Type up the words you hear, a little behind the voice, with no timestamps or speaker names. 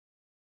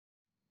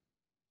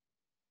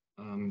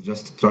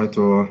Just try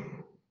to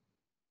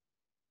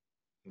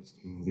just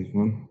move this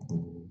one.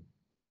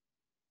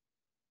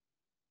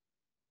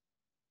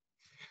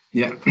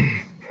 Yeah.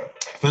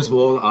 First of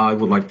all, I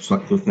would like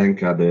to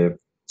thank the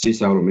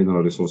CSIRO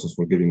Mineral Resources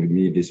for giving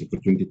me this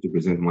opportunity to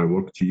present my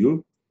work to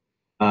you.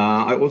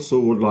 I also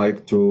would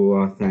like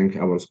to thank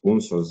our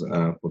sponsors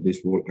for this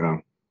work,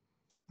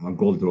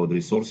 Gold Road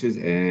Resources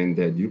and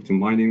Duke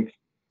Mining.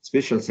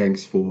 Special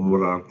thanks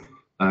for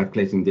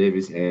Clayton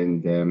Davis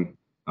and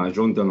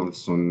John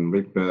Donaldson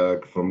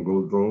Rickberg from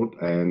Gold Road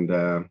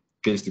and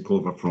Casey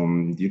Culver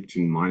from Duke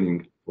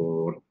Mining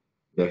for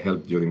their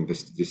help during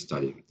this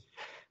study.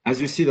 As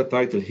you see the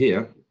title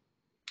here,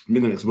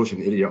 mineral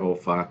exploration area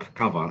of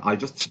cover. I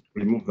just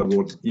removed the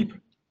word deep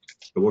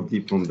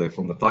from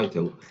the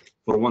title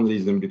for one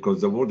reason,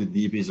 because the word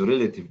deep is a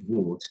relative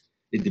word.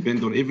 It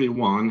depends on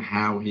everyone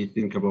how he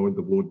think about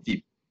the word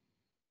deep.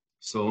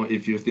 So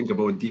if you think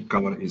about deep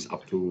cover is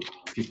up to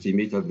 50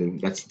 meters, then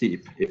that's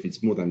deep. If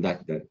it's more than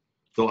that, then.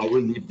 So I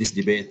will leave this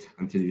debate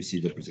until you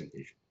see the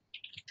presentation.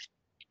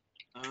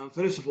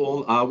 First of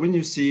all, when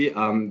you see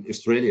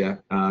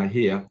Australia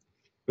here,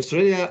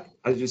 Australia,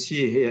 as you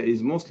see here,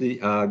 is mostly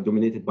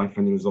dominated by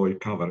Phanerozoic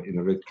cover in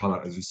the red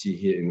color, as you see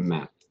here in the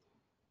map.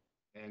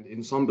 And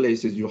in some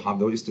places, you have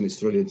the Western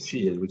Australian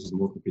Shield, which is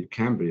mostly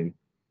Cambrian.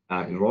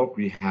 In rock,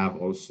 we have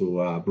also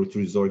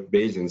Proterozoic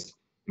basins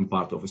in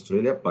part of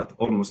Australia, but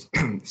almost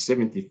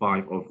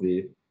 75% of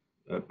the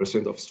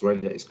percent of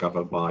Australia is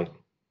covered by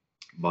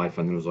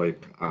Phanerozoic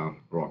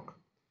rock.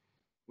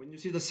 When you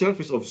see the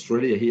surface of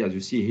Australia here, as you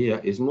see here,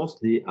 is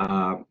mostly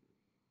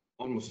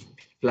almost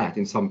flat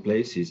in some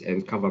places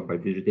and covered by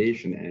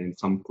vegetation and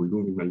some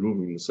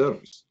colluvial-alluvial in the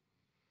surface.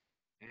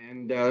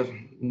 And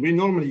we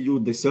normally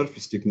use the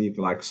surface technique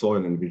like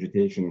soil and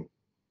vegetation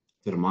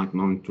termite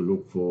mound to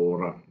look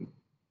for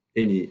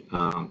any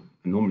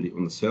anomaly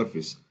on the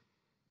surface.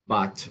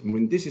 But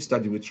in this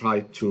study, we try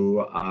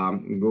to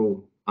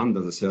go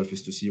under the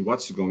surface to see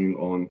what's going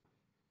on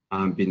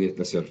beneath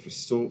the surface.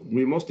 So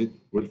we mostly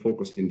will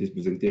focus in this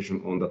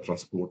presentation on the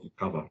transported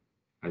cover,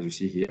 as you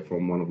see here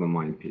from one of the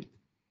mine pits.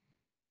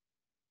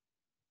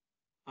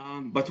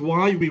 But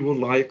why we would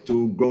like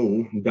to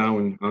go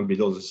down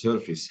below the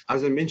surface?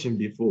 As I mentioned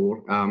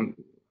before,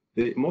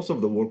 most of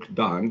the work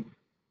done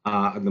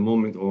at the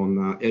moment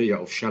on area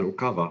of shallow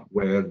cover,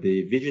 where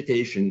the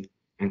vegetation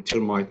and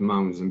termite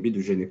mounds and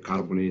pedogenic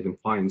carbonate and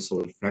fine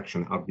soil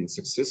fraction have been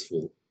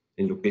successful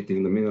in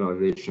locating the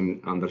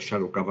mineralization under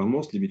shallow cover,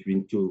 mostly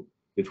between 2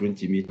 to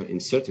 20 meters in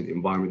certain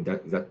environment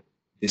that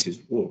this is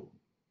work.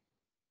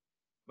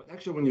 But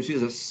actually, when you see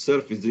the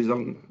surface, there's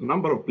a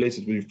number of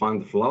places where you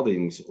find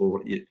floodings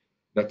or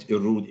that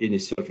erode any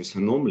surface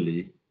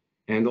anomaly,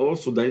 and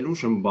also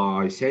dilution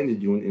by sandy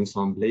dune in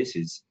some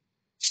places.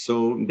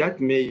 So that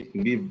may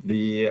give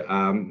the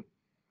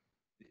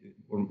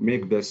or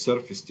make the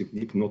surface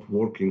technique not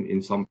working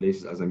in some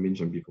places, as I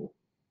mentioned before.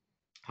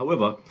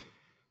 However,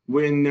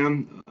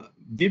 when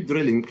deep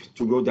drilling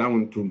to go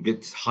down to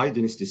get high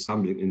density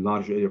sampling in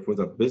large area for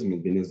the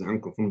basement beneath the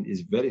unconformed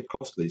is very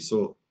costly.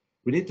 So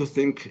we need to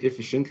think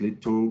efficiently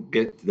to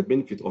get the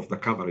benefit of the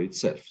cover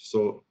itself.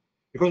 So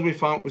because we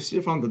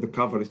still found that the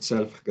cover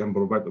itself can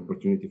provide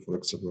opportunity for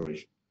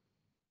exploration.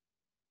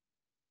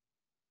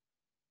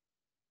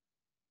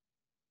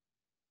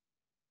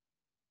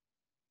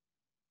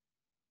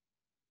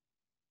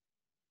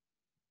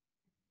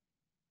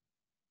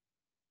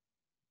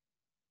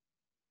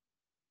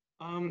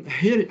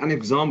 Here an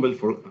example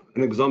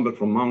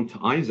from Mount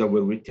Isa,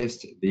 where we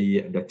test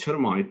the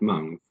termite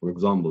mound, for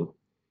example.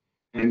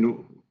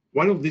 And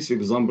one of these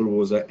examples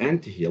was an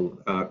Anthill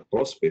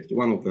prospect,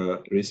 one of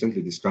the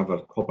recently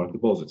discovered copper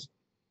deposits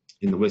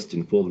in the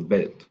western fold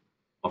belt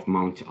of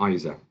Mount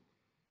Isa.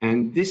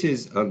 And this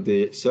is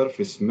the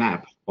surface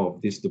map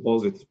of this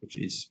deposit, which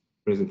is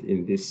present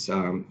in these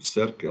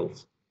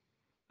circles.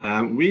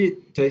 We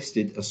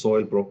tested a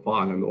soil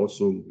profile and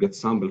also get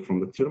sample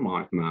from the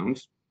termite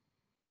mounds.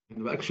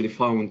 And we actually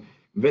found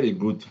very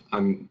good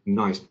and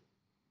nice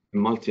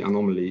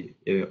multi-anomaly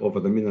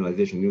over the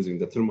mineralization using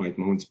the termite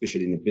mound,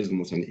 especially in the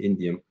bismuth and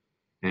indium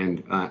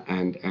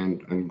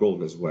and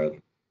gold as well.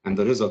 And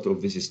the result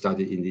of this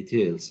study in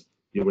details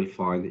you will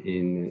find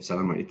in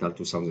Salama et al.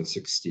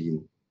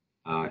 2016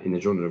 in the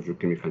Journal of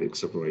Geochemical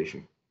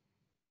Exploration.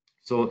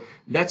 So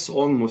that's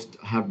almost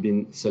have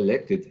been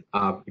selected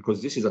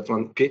because this is a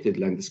truncated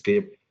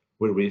landscape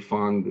where we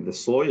found the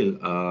soil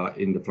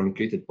in the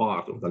truncated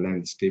part of the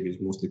landscape is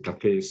mostly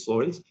calcareous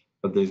soils,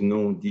 but there's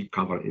no deep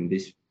cover in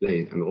this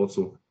plane. And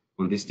also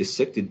on this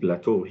dissected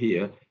plateau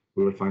here,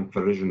 we will find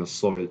ferruginous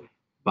soil,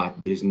 but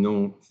there's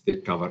no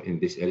thick cover in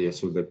this area.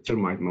 So the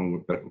termite mound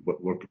would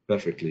work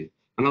perfectly.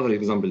 Another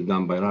example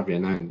done by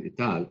Rabian and et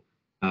al.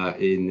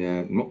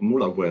 In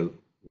Mula well,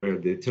 where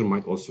the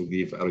termite also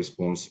gave a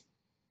response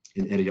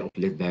in area of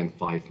less than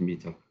 5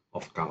 meters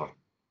of cover.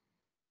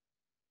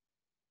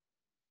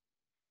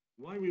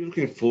 Why are we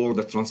looking for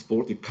the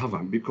transported cover?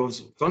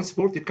 Because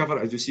transported cover,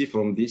 as you see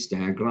from this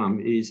diagram,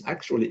 is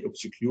actually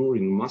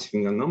obscuring,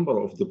 masking a number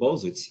of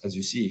deposits, as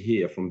you see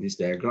here from this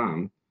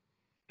diagram.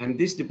 And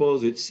this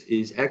deposits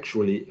is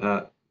actually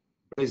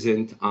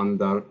present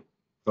under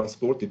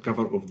transported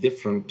cover of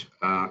different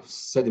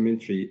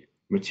sedimentary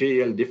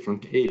material,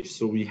 different age.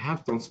 So we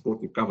have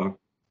transported cover,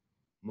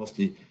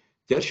 mostly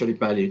tertiary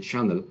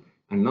paleochannel,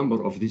 a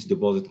number of these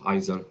deposits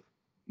either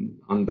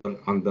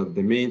under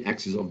the main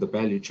axis of the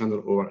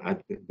paleochannel or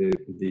at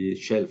the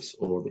shelves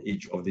or the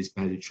edge of this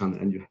paleochannel.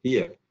 And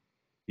here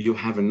you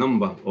have a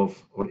number of,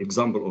 or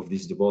example of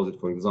this deposit.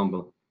 For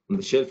example, on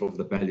the shelf of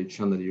the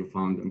paleochannel, you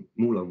found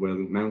Muller well,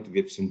 Mount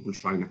Gibson,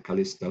 Bushina,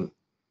 Callistel,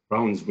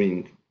 Brown's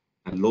Wing,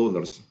 and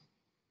loaders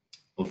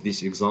of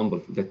this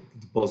example. That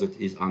deposit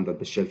is under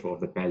the shelf of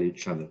the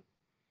paleochannel.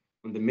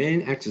 On the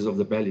main axis of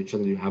the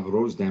paleochannel, you have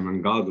Rosedam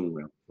and Garden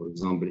Well, for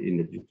example, in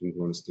the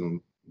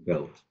Jute-Grunstone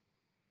belt.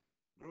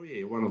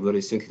 Gruyere, one of the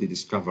recently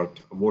discovered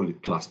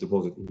world-class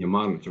deposits in the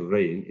Yilgarn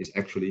terrain, is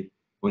actually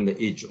on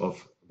the edge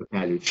of the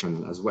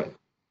paleochannel as well.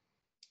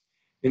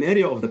 In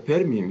area of the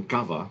Permian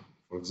cover,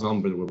 for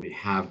example, where we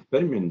have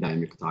Permian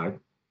dynamic type,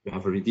 we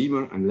have a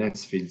Redeemer and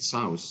Lancefield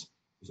South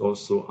is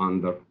also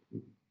under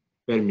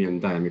Permian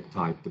dynamic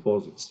type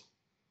deposits.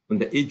 On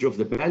the edge of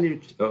the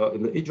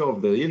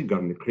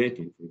Yilgarn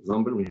Craton, for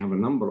example, we have a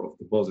number of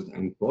deposits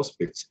and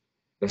prospects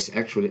that's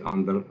actually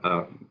under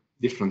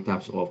different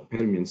types of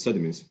Permian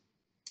sediments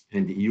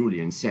and the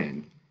aeolian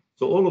sand.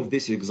 So all of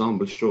these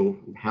examples show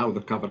how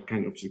the cover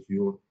can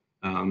obscure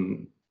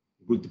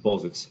good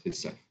deposits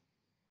itself.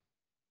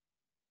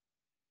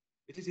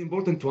 It is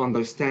important to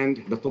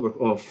understand the topic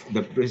of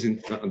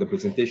the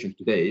presentation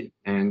today,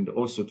 and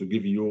also to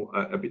give you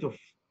a bit of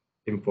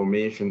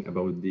information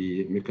about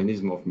the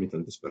mechanism of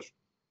metal dispersion.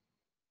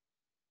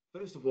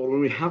 First of all,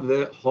 when we have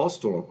the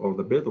host rock or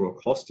the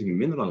bedrock hosting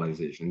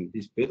mineralization,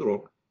 these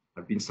bedrock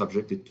have been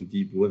subjected to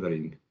deep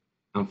weathering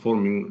and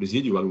forming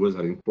residual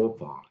weathering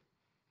profile.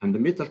 And the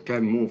metal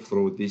can move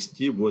through this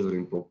deep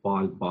weathering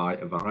profile by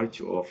a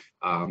variety of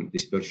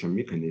dispersion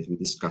mechanisms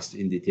discussed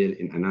in detail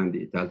in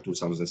Anandi et al.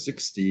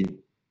 2016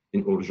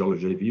 in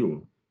Orgeology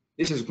Review.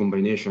 This is a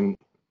combination,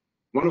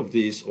 one of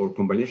these or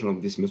combination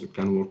of these methods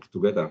can work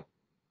together,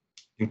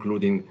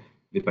 including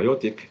the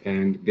biotic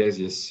and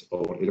gaseous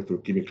or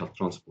electrochemical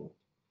transport.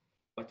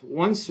 But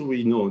once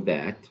we know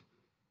that,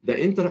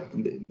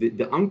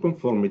 the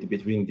unconformity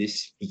between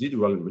this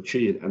residual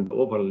material and the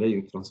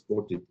overlaying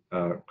transported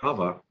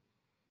cover,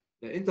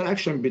 the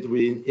interaction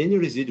between any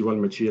residual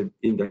material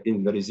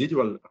in the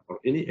residual or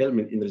any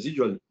element in the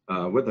residual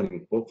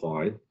weathering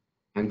profile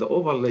and the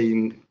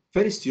overlaying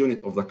first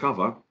unit of the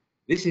cover,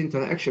 this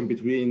interaction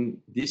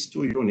between these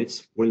two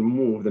units will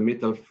move the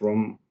metal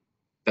from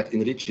that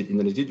enriched in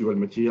the residual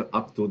material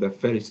up to the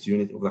first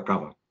unit of the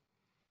cover.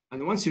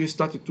 And once you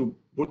started to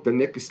put the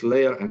next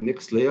layer and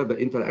next layer, the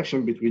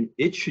interaction between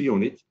each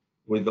unit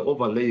with the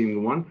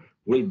overlaying one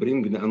will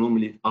bring the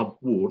anomaly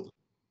upward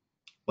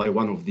by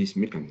one of these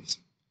mechanisms.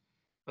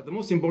 But the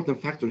most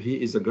important factor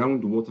here is the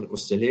groundwater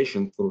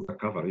oscillation through the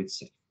cover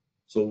itself.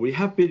 So we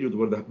have period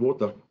where the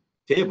water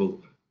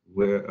table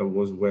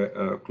was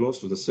close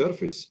to the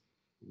surface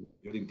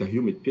during the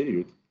humid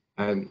period,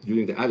 and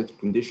during the arid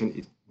condition,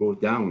 it goes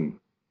down.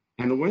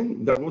 And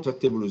when the water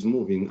table is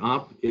moving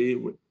up, the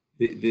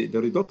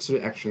redox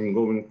reaction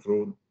going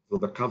through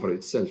the cover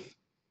itself.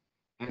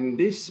 And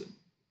this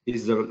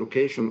is the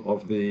location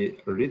of the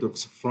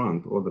redox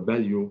front or the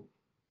value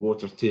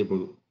water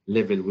table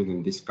level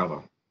within this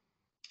cover.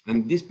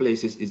 And this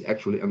places is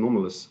actually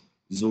anomalous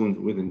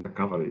zone within the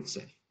cover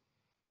itself.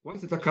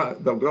 Once the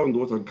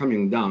groundwater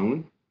coming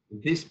down,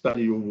 this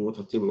value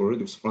water table or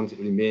redox front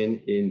remain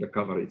in the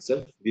cover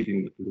itself,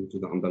 giving the clue to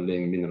the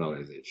underlying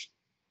mineralization.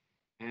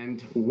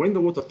 And when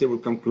the water table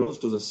comes close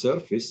to the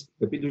surface,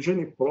 the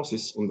pedogenic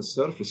process on the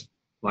surface,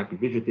 like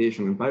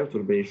vegetation and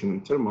bioturbation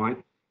and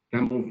termite,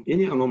 can move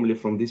any anomaly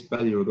from this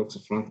paleoredox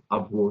front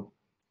upward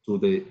to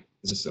the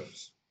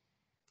surface.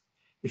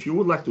 If you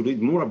would like to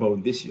read more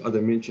about this other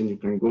mention, you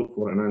can go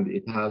for Anandi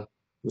et al.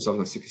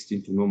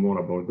 2016 to know more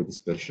about the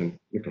dispersion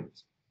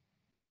mechanism.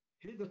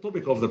 Here, the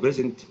topic of the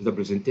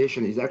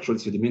presentation is actually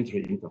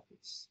sedimentary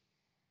interface.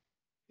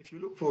 If you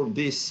look for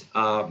this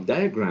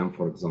diagram,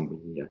 for example,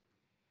 here,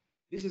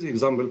 this is an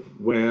example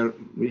where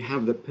we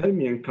have the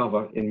Permian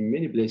cover in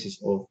many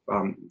places of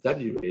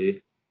WA,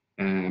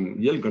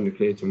 Yilgarn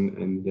Craton,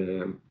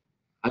 and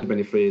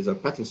Albany Fraser,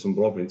 Patterson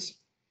Province.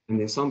 And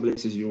in some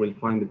places, you will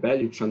find the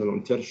paleochannel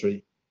on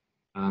tertiary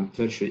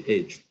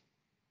age.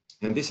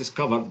 And this is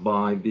covered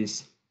by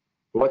this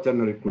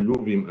quaternary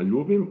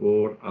colluvium-alluvium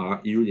or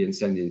aeolian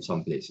sand in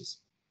some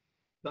places.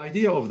 The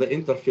idea of the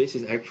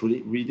interfaces,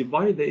 actually, we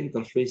divide the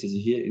interfaces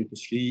here into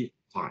three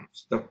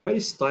types. The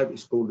first type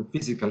is called the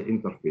physical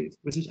interface,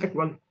 which is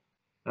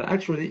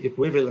actually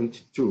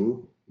equivalent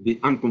to the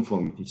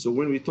unconformity. So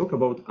when we talk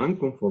about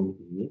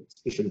unconformity,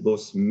 especially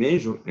those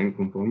major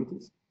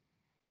unconformities,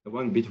 the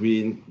one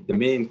between the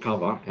main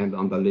cover and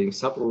underlying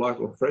saprolite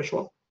or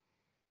freshwater,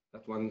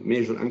 that one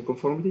major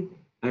unconformity,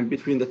 and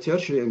between the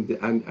tertiary and the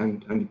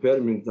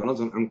Permian,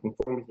 another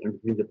unconformity, and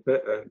between the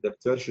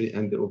tertiary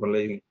and the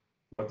overlaying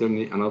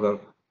quaternary, another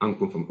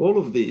unconformity. All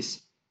of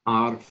these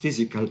are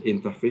physical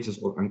interfaces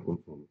or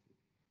unconformity.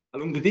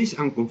 Along this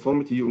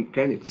unconformity, you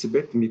can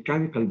expect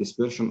mechanical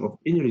dispersion of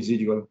any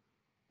residual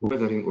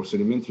weathering or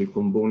sedimentary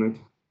component.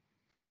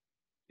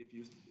 If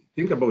you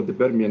think about the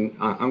Permian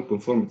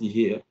unconformity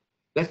here,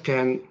 that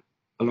can,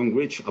 along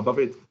which above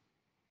it,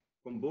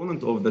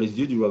 component of the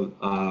residual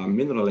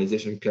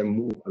mineralization can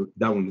move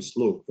down the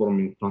slope,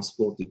 forming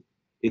transported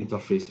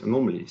interface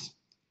anomalies.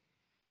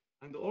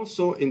 And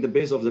also in the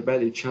base of the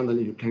valley channel,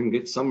 you can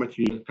get some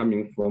material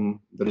coming from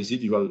the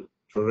residual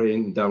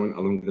terrain down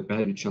along the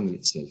valley channel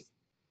itself.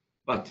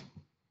 But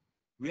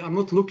we are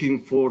not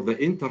looking for the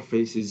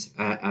interfaces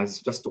as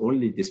just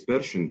only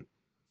dispersion.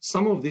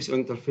 Some of these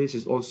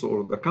interfaces also,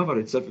 or the cover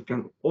itself,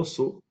 can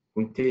also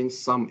contain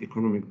some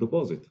economic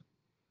deposit.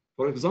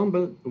 For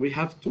example, we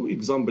have two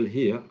examples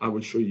here I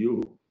will show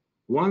you.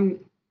 One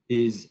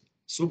is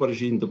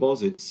supergene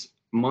deposits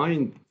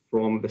mined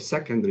from the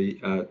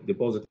secondary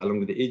deposit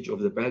along the edge of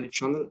the valley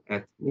channel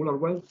at Muller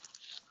Well.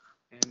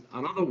 And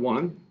another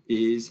one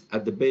is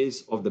at the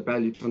base of the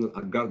valley channel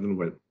at Garden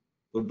Well.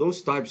 So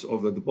those types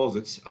of the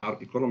deposits are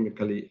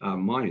economically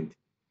mined.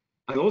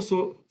 And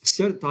also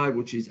third type,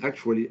 which is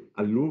actually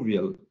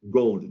alluvial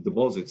gold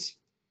deposits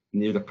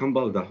near the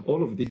Cambalda.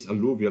 All of these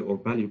alluvial or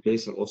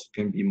paleo-glacial also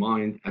can be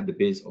mined at the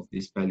base of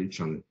this valley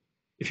channel.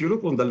 If you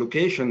look on the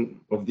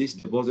location of this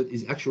deposit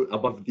is actually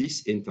above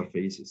these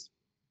interfaces.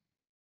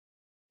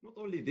 Not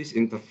only this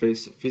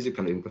interface,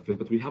 physical interface,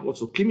 but we have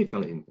also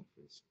chemical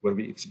interface, where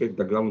we expect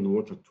the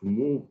groundwater to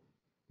move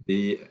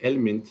the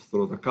element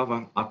through the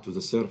cover up to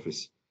the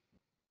surface,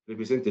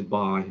 represented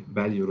by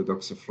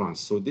baleoredoxifrance.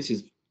 So this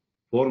is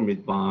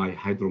formed by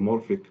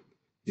hydromorphic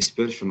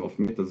dispersion of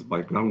metals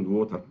by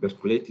groundwater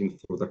percolating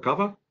through the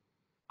cover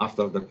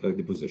after the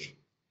deposition.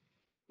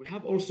 We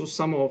have also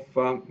some of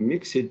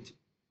mixed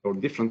or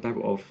different type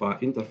of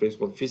interface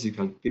called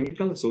physical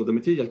chemical. So the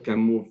material can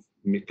move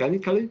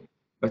mechanically,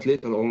 but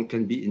later on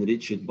can be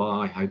enriched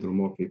by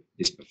hydromorphic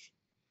dispersion.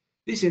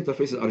 These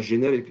interfaces are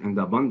generic and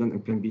abundant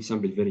and can be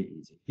sampled very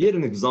easy. Here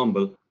an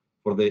example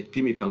for the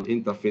chemical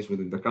interface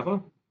within the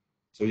cover.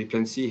 So you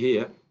can see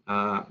here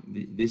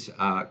this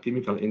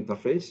chemical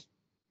interface.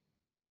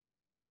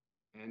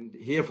 And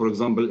here, for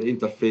example,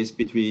 interface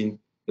between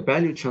the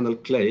paleo-channel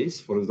clays.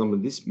 For example,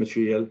 this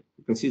material,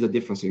 you can see the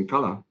difference in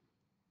color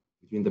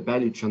between the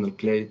paleo-channel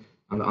clay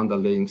and the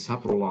underlying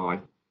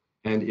saprolite.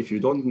 And if you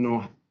don't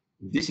know,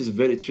 this is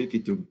very tricky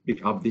to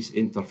pick up this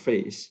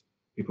interface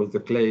because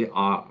the clay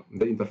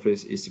the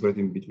interface is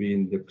separating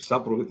between the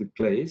saprolitic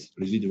clays,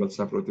 residual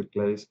saprolitic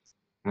clays,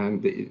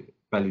 and the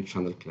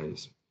paleo-channel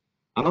clays.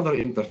 Another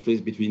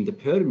interface between the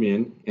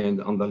Permian and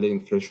the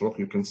underlying fresh rock,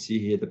 you can see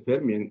here the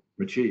Permian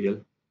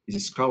material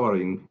is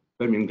scouring,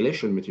 Permian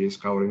glacial material is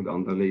scouring the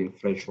underlying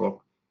fresh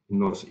rock in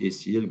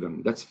northeast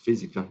Yilgarn. That's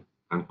physical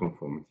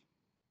unconformity.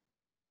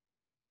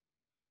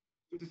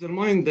 To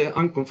determine the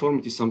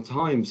unconformity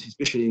sometimes,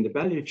 especially in the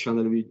paleo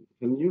channel, we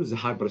can use the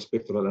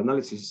hyperspectral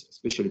analysis,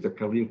 especially the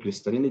kaolin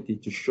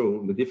crystallinity, to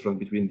show the difference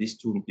between these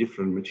two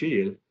different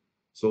materials.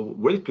 So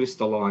well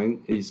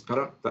crystalline is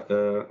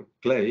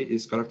clay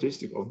is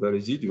characteristic of the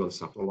residual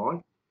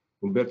saprolite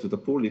compared to the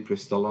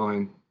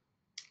polycrystalline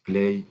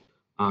clay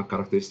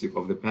characteristic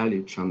of the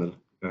paleo channel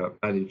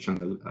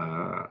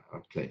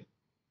clay.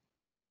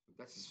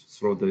 That's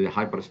through the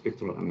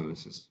hyperspectral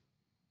analysis.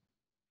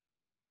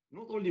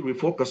 Not only we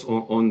focus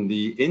on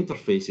the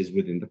interfaces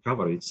within the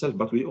cover itself,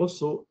 but we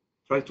also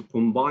try to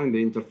combine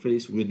the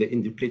interface with the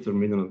indicator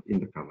mineral in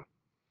the cover.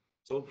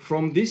 So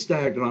from this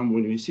diagram,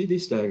 when we see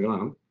this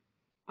diagram,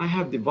 I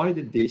have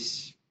divided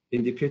this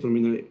indicator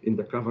mineral in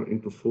the cover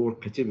into 4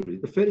 categories.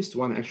 The first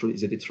one actually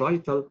is a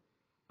detrital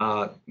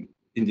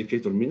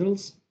indicator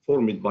minerals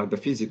formed by the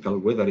physical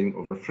weathering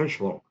of the fresh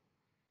rock.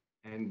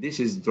 And this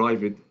is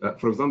driven,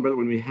 for example,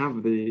 when we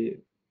have the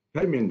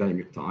Permian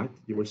diamectite,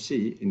 you will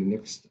see in the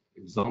next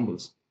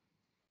examples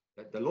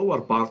that the lower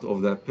part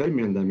of the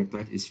Permian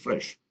diamectite is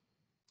fresh.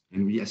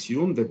 And we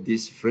assume that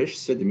this fresh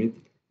sediment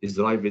is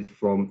derived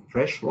from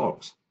fresh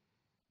rocks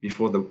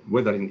before the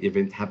weathering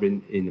event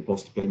happened in the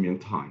post-Permian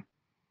time.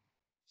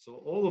 So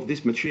all of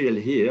this material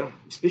here,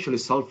 especially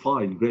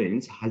sulfide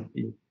grains, have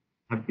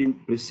been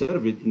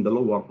preserved in the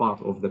lower part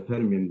of the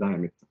Permian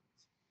diamectite.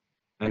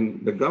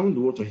 And the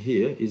groundwater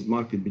here is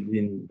marked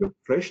between the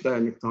fresh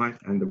diamectite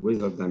and the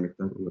weathered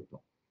diamectite on the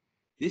top.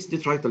 These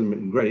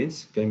detrital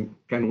grains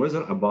can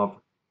weather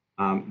above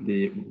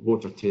the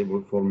water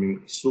table, forming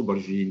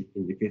supergene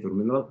indicator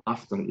mineral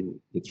after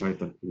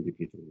detrital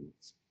indicator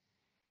minerals.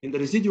 In the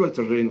residual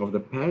terrain of the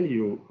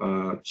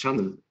paleo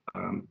channel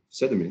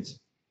sediments,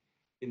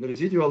 in the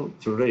residual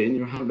terrain,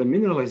 you have the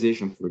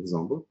mineralization, for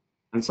example,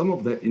 and some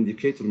of the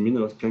indicator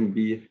minerals can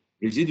be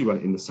residual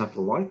in the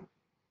saprolite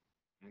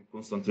and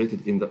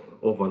concentrated in the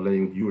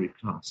overlaying uric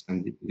class.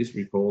 And this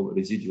we call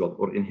residual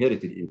or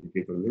inherited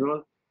indicator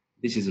mineral.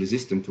 This is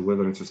resistant to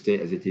weathering to stay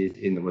as it is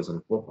in the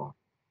weathering profile.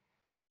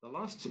 The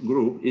last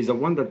group is the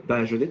one that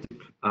diagenetic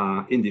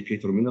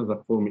indicator minerals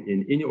that form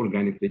in any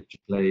organic rich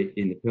clay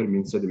in the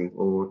Permian sediment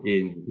or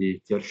in the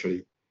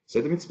tertiary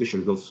sediment,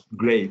 especially those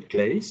gray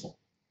clays.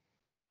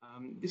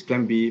 This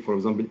can be, for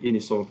example, any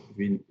sort of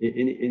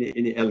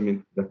any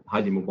element that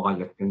highly mobile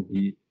that can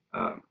be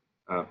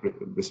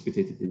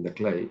precipitated in the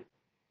clay,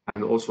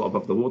 and also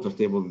above the water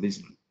table,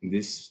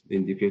 this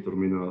indicator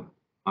mineral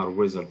are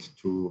weathered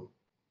to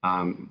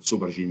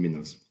supergene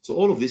minerals. So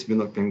all of these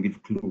minerals can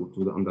give clue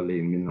to the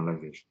underlying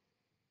mineralization.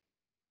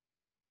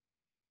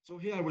 So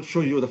here I will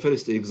show you the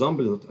first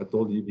example that I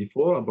told you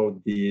before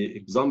about the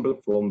example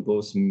from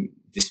those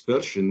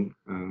dispersion,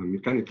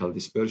 mechanical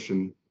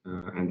dispersion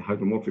and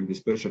hydromorphic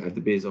dispersion at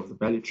the base of the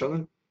valley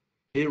channel.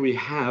 Here we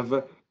have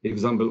the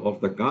example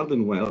of the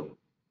garden well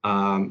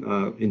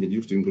in the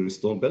Yilgarn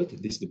Craton belt.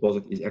 This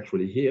deposit is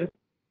actually here.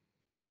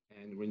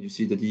 And when you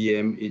see the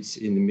DM, it's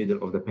in the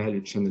middle of the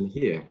valley channel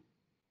here.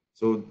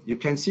 So you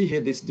can see here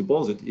this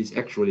deposit is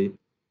actually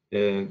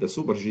the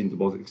supergene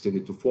deposit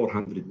extended to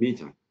 400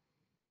 meters.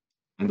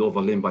 And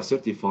overlain by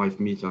 35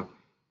 meters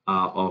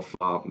of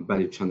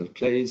valley channel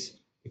clays,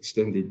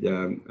 extended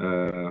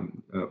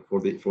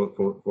for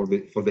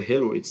the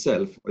halo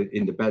itself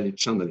in the valley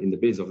channel, in the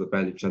base of the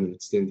valley channel,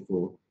 extend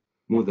for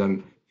more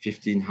than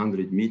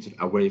 1,500 meters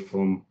away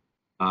from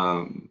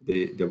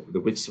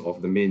the width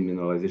of the main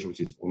mineralization,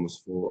 which is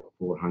almost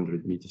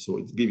 400 meters. So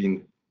it's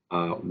giving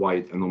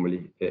wide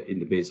anomaly in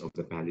the base of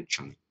the valley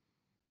channel.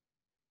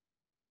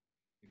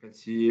 You can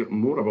see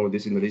more about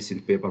this in a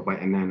recent paper by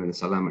Annan and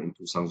Salama in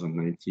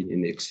 2019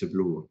 in the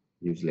Explore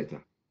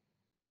newsletter.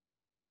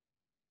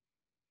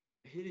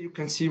 Here you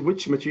can see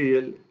which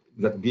material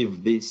that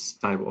give this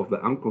type of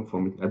the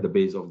unconformity at the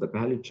base of the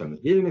valley channel.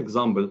 Here an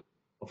example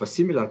of a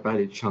similar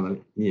valley channel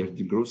near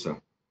the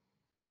Grossa.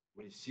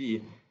 We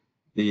see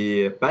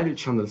the valley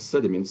channel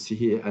sediments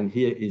here, and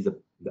here is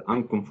the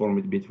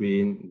unconformity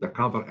between the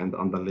cover and the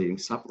underlying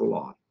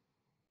saprolite.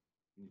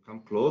 When you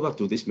come closer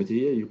to this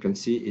material, you can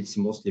see it's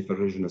mostly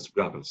ferruginous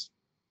gravels.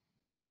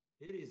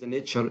 Here is the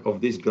nature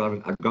of this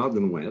gravel at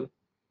garden well.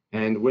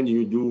 And when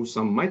you do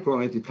some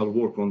microanalytical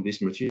work on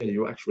this material,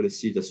 you actually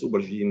see the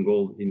supergene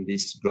gold in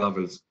these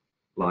gravels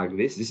like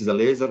this. This is a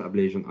laser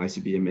ablation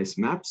ICP-MS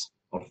maps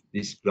of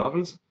these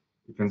gravels.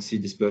 You can see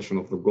dispersion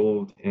of the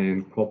gold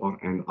and copper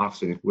and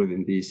arsenic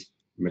within this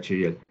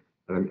material.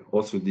 And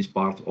also this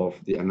part of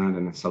the Annan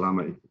and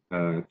Salama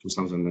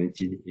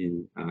 2019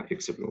 in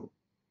Explore.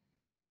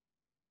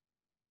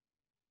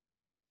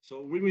 So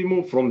when we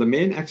move from the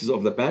main axis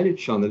of the valley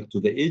channel to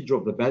the edge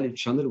of the valley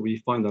channel, we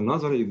find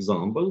another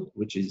example,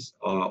 which is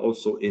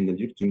also in the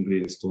Yilgarn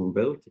Craton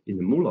belt in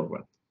the Muller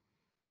well.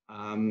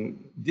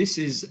 This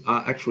is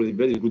actually a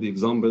very good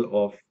example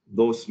of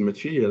those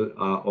material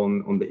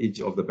on the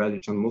edge of the valley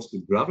channel,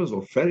 mostly gravels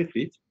or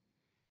ferricrete.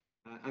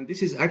 And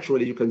this is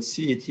actually, you can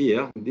see it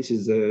here. This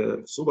is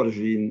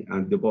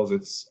supergene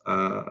deposits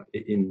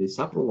in the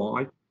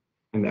saprolite,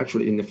 and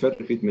actually in the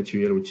ferricrete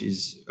material, which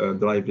is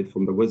derived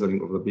from the weathering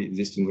of the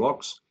existing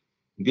rocks,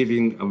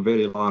 giving a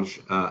very large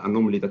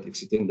anomaly that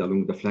extends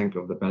along the flank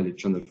of the valley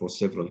channel for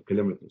several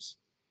kilometers.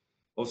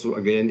 Also,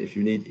 again, if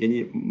you need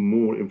any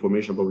more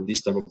information about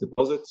this type of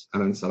deposits,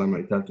 Annan Salama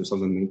et al.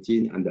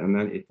 2019 and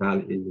Annan et al.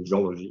 In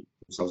Geology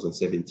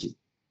 2017.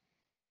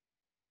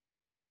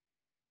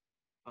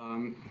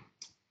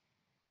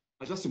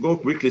 I just go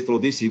quickly through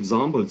these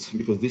examples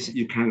because this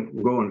you can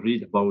go and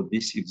read about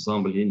this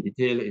example in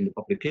detail in the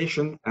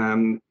publication.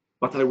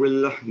 But I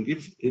will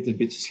give it a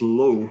bit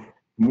slow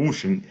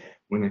motion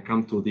when I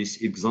come to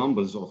these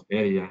examples of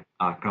area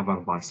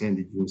covered by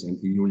sandy dunes and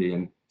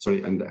aeolian,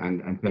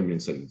 and Permian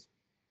sediments.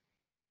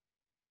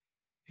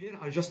 Here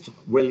I just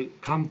will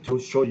come to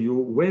show you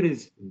where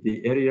is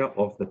the area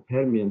of the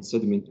Permian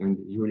sediment and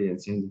aeolian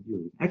sandy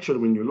dunes. Actually,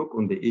 when you look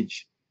on the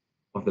edge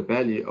of the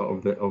valley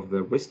of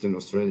the Western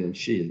Australian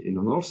Shield in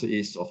the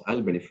northeast of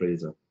Albany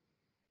Fraser,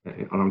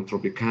 around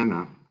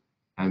Tropicana,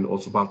 and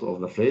also part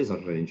of the Fraser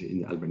Range in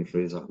the Albany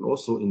Fraser, and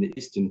also in the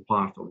eastern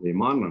part of the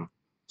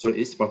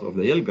east part of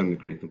the Yilgarn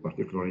Craton,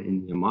 particularly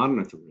in the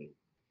Yamarna terrain.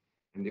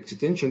 And the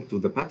extension to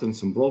the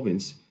Patterson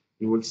province,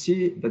 you will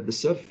see that the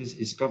surface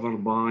is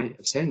covered by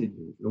sandy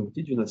dunes,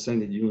 longitudinal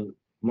sandy dunes,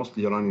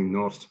 mostly running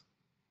north,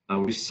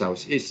 west,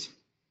 southeast.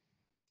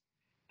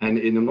 And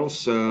in the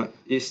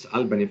northeast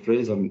Albany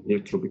Fraser near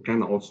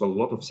Tropicana, also a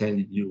lot of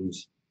sandy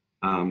dunes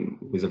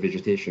with a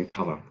vegetation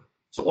cover.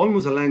 So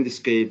almost the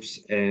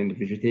landscapes and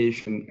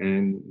vegetation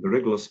and the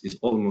regulus is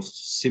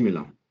almost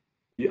similar.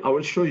 I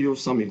will show you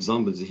some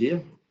examples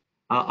here.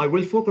 I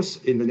will focus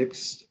in the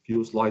next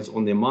few slides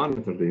on the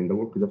Yamarna terrain, the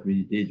work that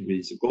we did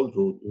with Gold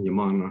Road in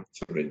Yamarna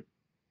terrain.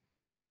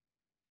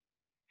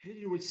 Here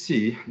you will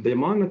see the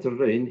Yamarna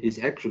terrain is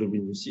actually,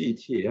 when you see it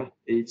here,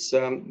 it's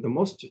the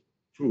most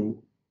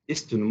true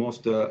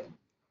easternmost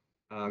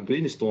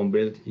greenstone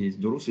belt is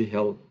Durusi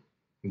Hill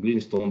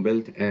greenstone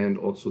belt, and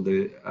also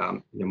the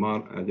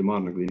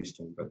Yamarna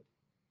greenstone belt.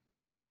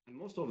 And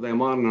most of the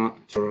Yamarna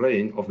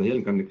terrain of the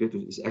Yilgarn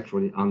Craton is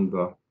actually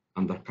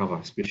undercover,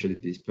 especially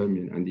this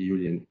Permian and the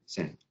Aeolian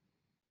sand.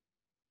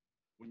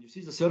 When you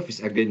see the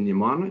surface again in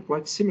Yamarna,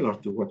 quite similar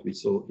to what we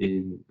saw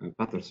in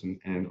Patterson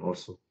and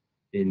also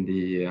in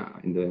the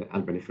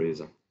Albany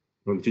Fraser.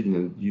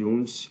 Longitudinal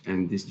dunes,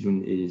 and this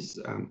dune is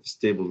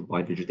stable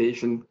by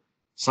vegetation.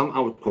 Some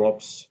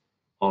outcrops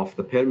of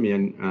the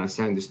Permian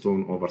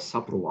sandstone over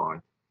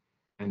saprolite.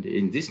 And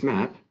in this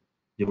map,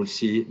 you will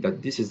see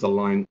that this is the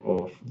line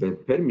of the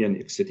Permian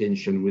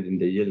extension within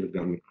the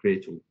Yilgarn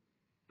Craton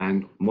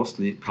and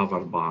mostly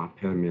covered by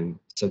Permian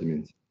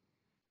sediment.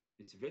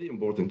 It's a very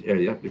important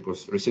area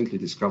because recently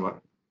discovered,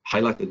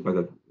 highlighted by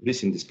the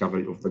recent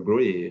discovery of the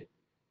Groye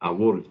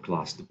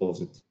world-class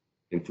deposit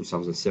in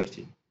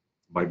 2013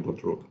 by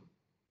Bedrock.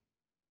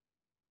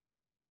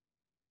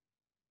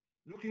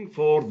 Looking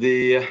for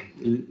the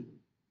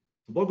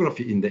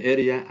topography in the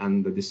area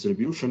and the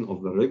distribution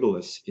of the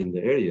regolith in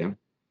the area,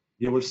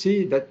 you will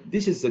see that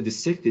this is a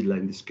dissected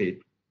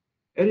landscape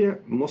area,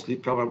 mostly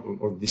covered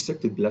or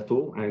dissected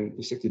plateau and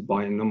dissected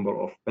by a number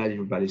of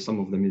valleys. Some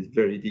of them is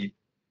very deep.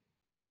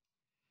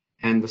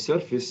 And the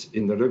surface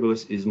in the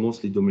regolith is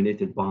mostly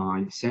dominated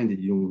by sandy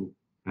dune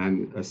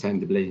and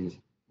sandy plains,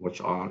 which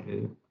are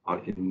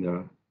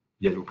in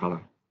yellow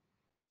color.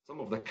 Some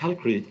of the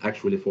calcrete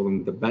actually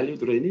form the valley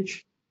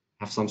drainage,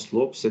 have some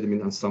slope,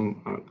 sediment, and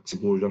some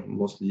exposure,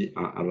 mostly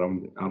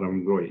around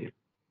Groye.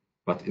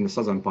 But in the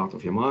southern part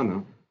of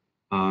Yamana,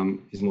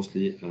 is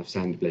mostly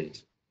sand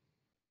plains.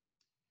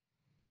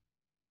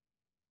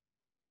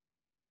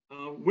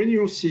 When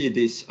you see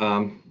this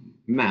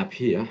map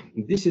here,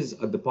 this is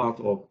at the part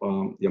of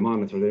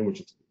Yamana terrain,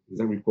 which is,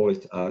 then we call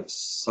it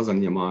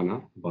southern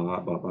Yamana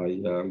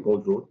by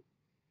Gold Road.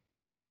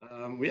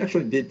 We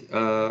actually did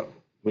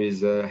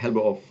with the help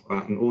of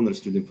an honor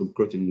student from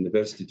Craton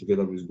University,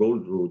 together with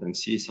Gold Road and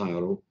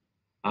CSIRO,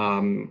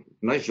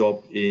 nice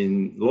job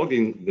in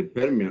logging the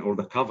Permian or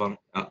the cover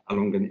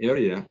along an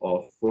area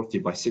of 40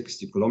 by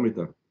 60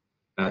 kilometers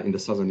in the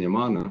southern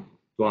Yamana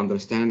to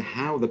understand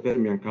how the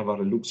Permian cover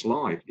looks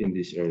like in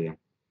this area.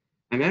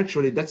 And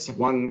actually, that's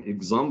one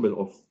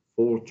example of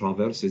 4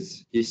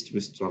 traverses,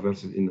 east-west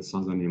traverses in the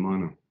southern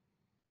Yamana.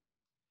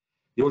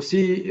 You will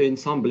see in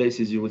some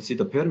places, you will see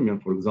the Permian,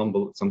 for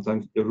example,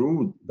 sometimes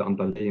erode the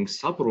underlying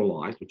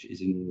saprolite, which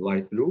is in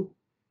light blue,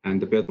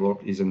 and the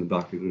bedrock is in the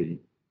dark green.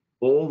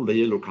 All the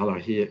yellow color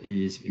here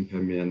is in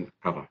Permian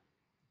cover.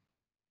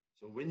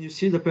 So when you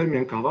see the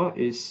Permian cover,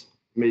 is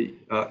may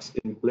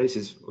in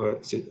places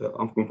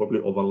uncomfortably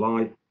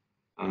overlie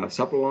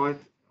saprolite,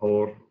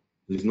 or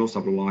there's no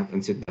saprolite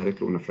and sit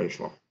directly on a fresh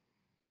rock.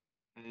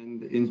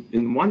 And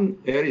in one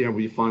area,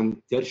 we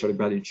find tertiary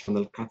valley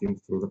channel cutting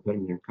through the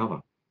Permian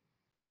cover.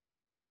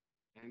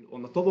 And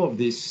on the top of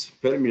this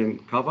Permian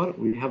cover,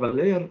 we have a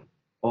layer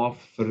of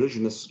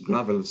ferruginous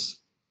gravels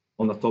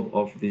on the top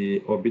of the,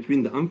 or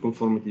between the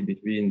unconformity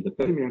between the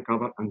Permian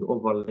cover and the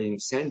overlaying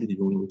sandy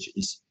dune, which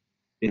is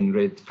in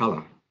red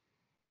color.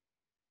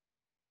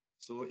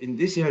 So in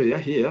this area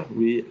here,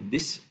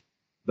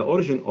 the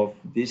origin of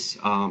this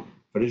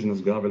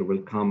ferruginous gravel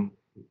will come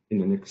in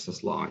the next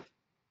slide.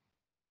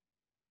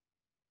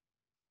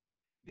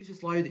 This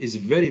slide is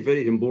very,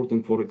 very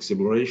important for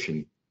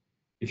exploration.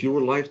 If you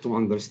would like to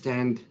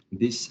understand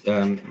this,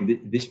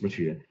 this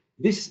material,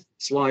 this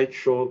slide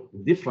shows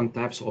different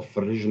types of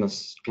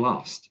ferruginous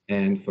clast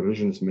and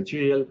ferruginous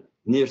material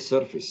near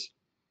surface.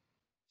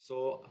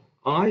 So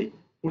I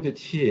put it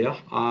here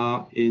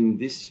in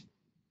this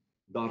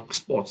dark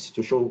spots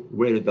to show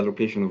where the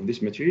location of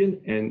this material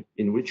and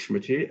in which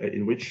material,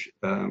 in which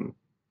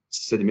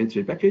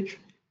sedimentary package,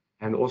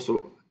 and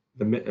also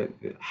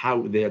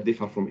how they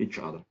differ from each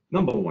other.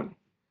 Number one,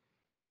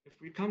 if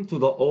we come to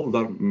the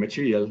older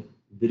material,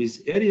 there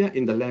is area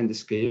in the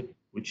landscape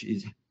which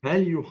is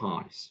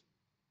paleo-highs.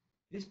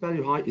 This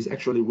paleo-high is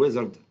actually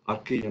weathered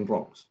Archean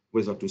rocks,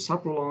 weathered to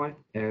saprolite,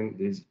 and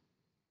there's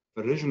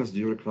ferruginous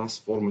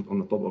duriclast formed on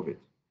the top of it.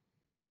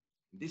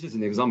 This is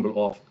an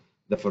example of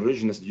the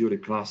ferruginous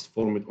duriclast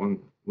formed on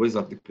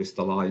weathered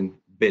crystalline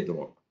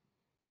bedrock.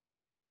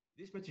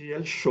 This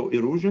material show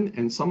erosion,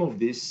 and some of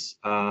this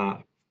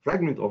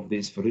fragment of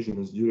this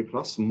ferruginous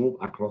duriclast move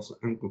across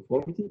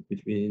unconformity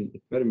between the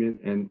Permian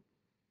and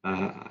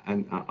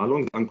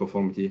along the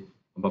unconformity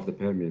above the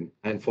Permian,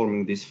 and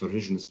forming this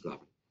ferruginous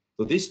gravel.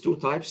 So these two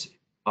types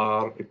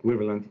are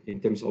equivalent in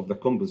terms of the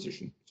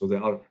composition. So they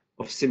are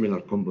of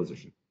similar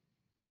composition.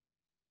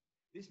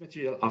 This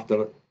material,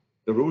 after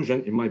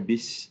erosion, it might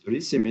be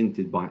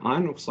re-cemented by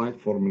iron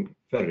oxide, forming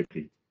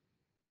ferricrete.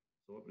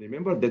 So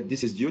remember that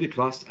this is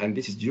duriclast and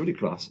this is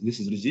duriclast. This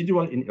is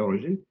residual in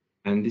origin,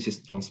 and this is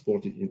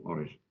transported in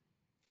origin.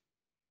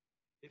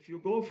 If you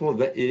go for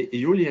the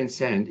aeolian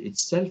sand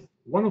itself,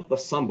 one of the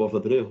sum of the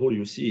drill hole,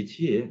 you see it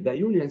here, the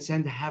aeolian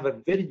sand have a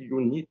very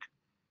unique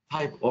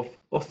type of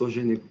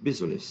orthogenic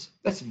bezolith.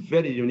 That's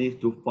very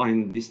unique to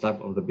find this type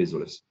of the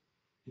bezolith.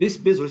 This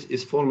bezolith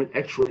is formed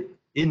actually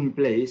in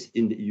place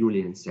in the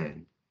aeolian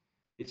sand.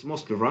 It's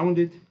mostly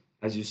rounded,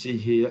 as you see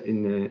here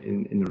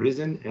in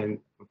resin, and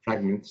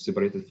fragments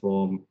separated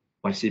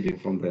by sieving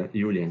from the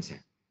aeolian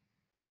sand.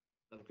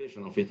 The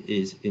location of it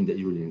is in the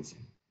aeolian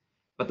sand.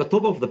 But the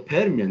top of the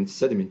Permian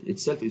sediment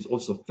itself is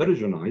also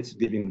ferruginized,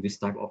 giving this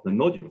type of the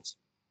nodules.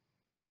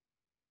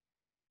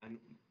 And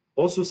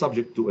also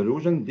subject to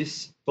erosion,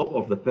 this top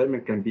of the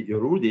Permian can be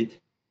eroded,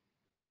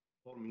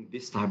 forming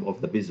this type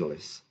of the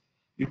bezolith.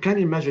 You can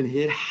imagine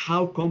here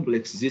how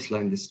complex this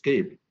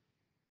landscape.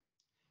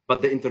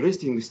 But the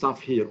interesting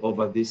stuff here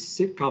over this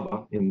thick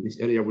cover in this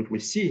area, which we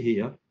see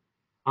here,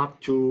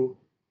 up to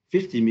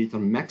 50-meter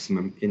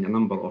maximum in a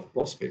number of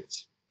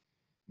prospects.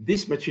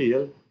 This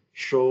material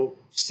show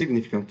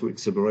significant to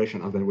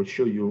exploration, as I will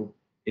show you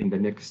in the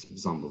next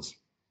examples.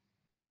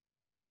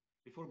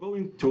 Before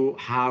going to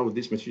how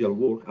this material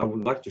works, I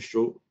would like to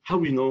show how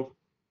we know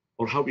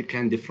or how we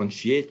can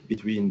differentiate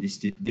between these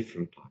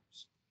different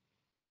types.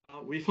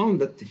 We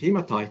found that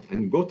hematite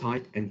and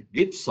goethite and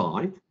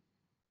gibbsite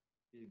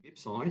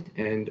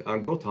and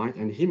goethite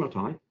and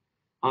hematite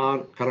are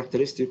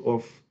characteristic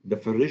of the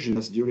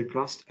ferruginous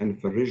duricrust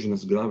and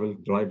ferruginous gravel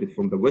derived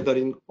from the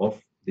weathering of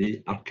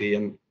the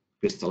Archean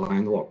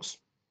crystalline rocks.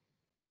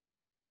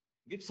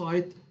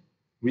 Gibbsite,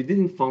 we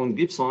didn't find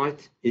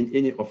gibbsite in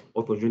any of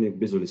orthogenic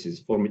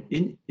bezolysis formed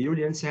in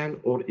aeolian sand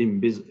or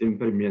in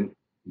Permian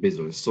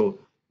bezolis. So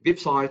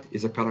gibbsite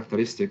is a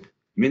characteristic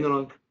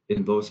mineral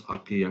in those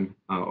Archean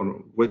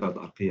or weathered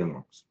Archean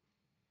rocks.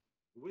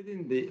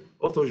 Within the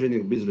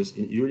orthogenic bezolis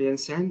in aeolian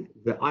sand,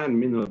 the iron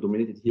mineral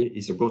dominated here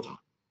is a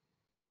goethite,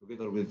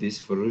 together with these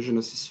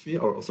ferruginous sphere,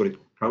 or sorry,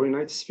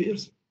 carbonates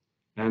spheres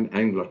and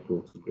angular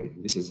quartz grain.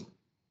 This is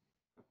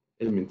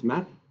element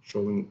map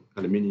showing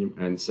aluminium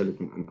and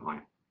silicon and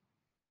iron.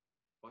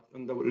 But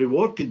on the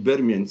reworked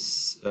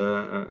Permians,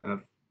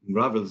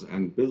 gravels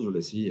and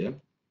bezolis here,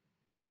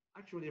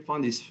 actually I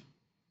found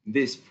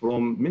this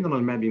from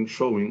mineral mapping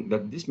showing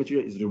that this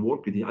material is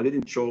reworked here. I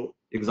didn't show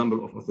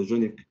example of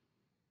orthogenic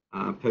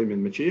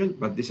Permian material,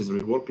 but this is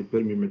reworked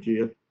Permian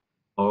material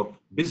of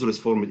bezolis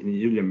formed in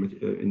aeolian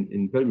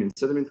in Permian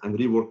sediment and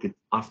reworked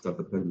after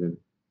the Permian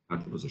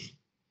deposition.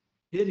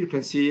 Here you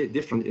can see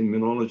different in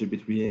mineralogy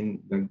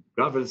between the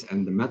gravels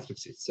and the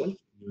matrix itself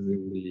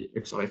using the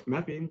XRF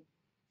mapping,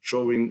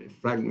 showing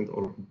fragment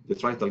or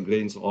detrital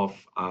grains of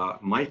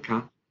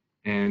mica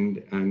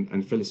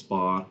and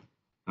feldspar,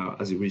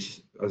 as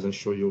I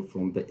show you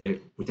from the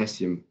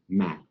potassium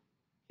map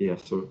here.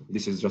 So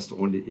this is just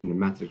only in the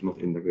matrix, not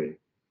in the grain.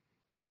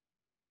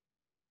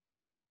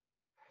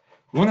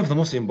 One of the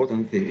most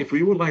important things, if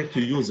we would like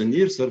to use a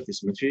near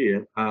surface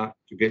material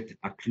to get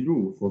a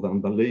clue for the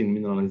underlying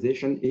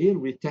mineralization, here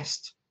we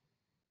test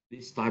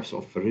these types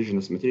of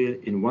ferruginous material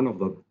in one of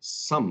the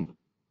sump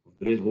of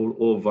drill hole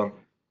over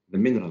the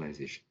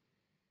mineralization.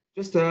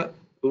 Just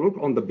look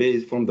on the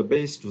base, from the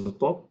base to the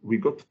top, we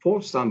got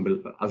 4 samples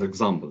as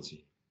examples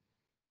here.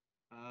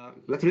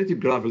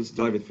 Lateritic gravels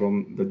derived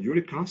from the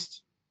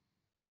duricrust,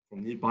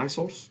 from nearby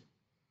source,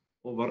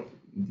 over,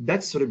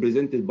 that's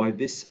represented by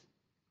this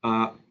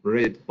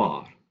red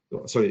bar,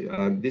 sorry,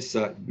 this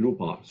blue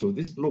bar. So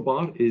this blue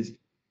bar is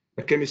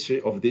the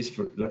chemistry of this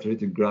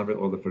lateritic gravel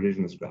or the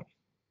ferruginous gravel.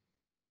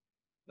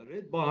 The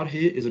red bar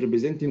here is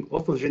representing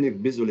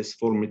orthogenic bezolis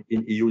formed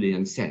in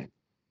aeolian sand.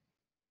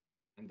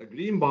 And the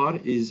green bar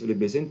is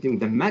representing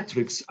the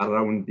matrix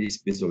around these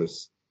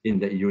bezolis in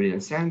the aeolian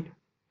sand.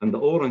 And the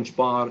orange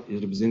bar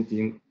is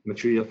representing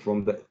material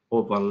from the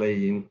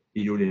overlaying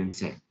aeolian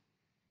sand.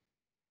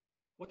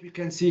 What we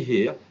can see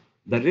here,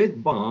 the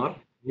red bar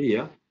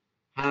here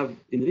have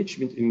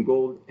enrichment in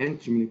gold,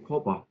 antimony,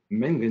 copper,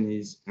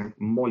 manganese, and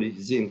moly,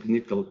 zinc,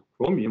 nickel,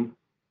 chromium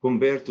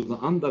compared to the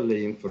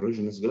underlying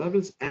ferruginous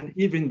gravels and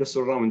even the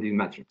surrounding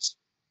matrix.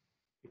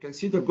 You can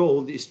see the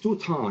gold is 2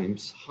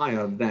 times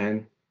higher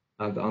than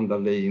the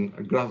underlying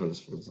gravels,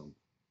 for example.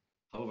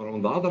 However,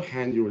 on the other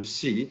hand, you will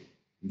see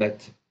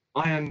that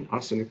iron,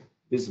 arsenic,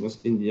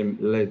 bismuth, indium,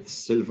 lead,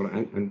 silver,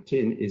 and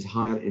tin is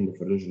higher in the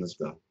ferruginous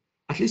gravel.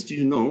 At least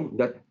you know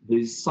that there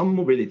is some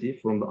mobility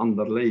from the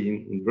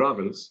underlying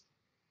gravels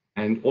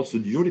and also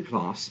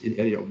duricrust, in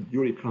area of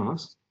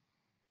duricrust,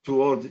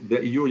 toward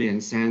the aeolian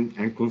sand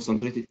and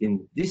concentrated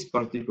in this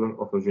particular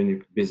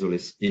orthogenic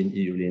bezolis in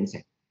aeolian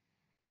sand.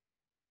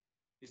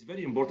 It's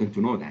very important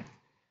to know that.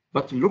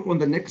 But look on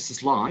the next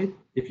slide.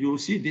 If you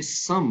see this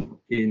sump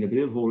in a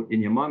drill hole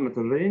in Yilgarn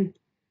terrain,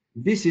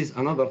 this is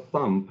another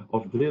thumb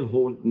of drill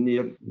hole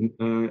near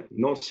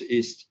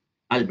northeast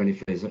Albany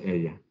Fraser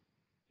area.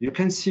 You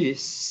can see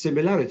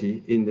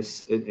similarity in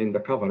this in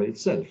the cover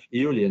itself.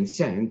 Aeolian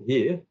sand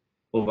here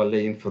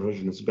overlaying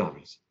ferruginous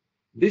gravels.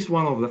 This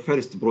one of the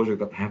first project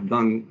that I have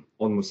done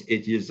almost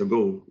 8 years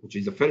ago, which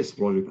is the first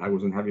project I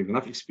wasn't having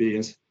enough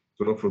experience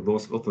to look for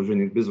those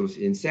orthogenic bezols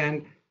in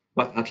sand,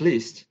 but at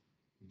least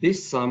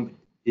this sump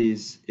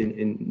is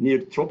in near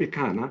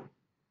Tropicana,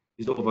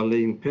 is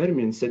overlaying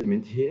Permian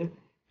sediment here,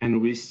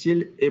 and we're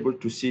still able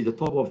to see the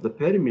top of the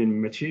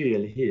Permian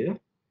material here,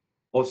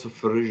 also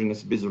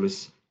ferruginous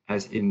bezolis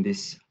as in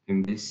this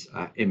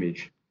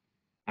image.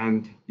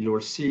 And you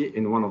will see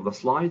in one of the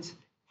slides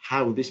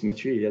how this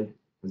material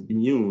has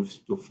been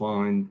used to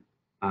find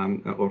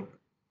or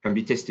can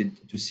be tested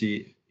to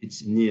see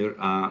it's near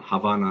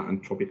Havana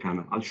and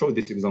Tropicana. I'll show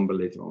this example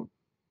later on.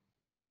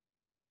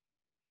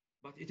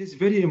 But it is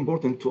very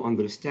important to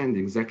understand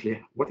exactly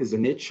what is the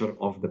nature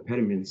of the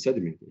Permian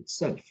sediment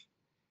itself.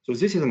 So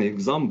this is an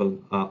example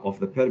of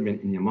the Permian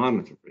in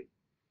Yilgarn terrain.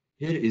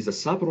 Here is a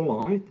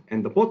saprolite,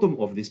 and the bottom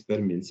of this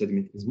Permian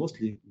sediment is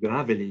mostly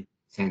gravelly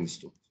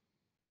sandstone.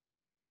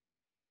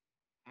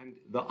 And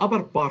the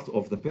upper part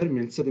of the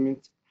Permian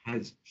sediment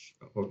has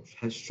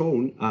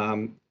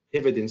shown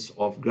evidence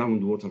of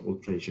groundwater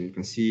alteration. You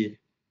can see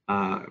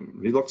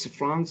redox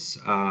fronts.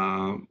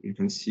 You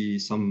can see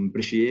some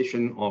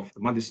brecciation of the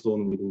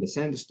mudstone within the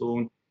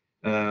sandstone,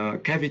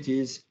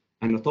 cavities,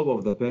 and the top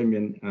of the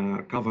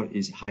Permian cover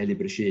is highly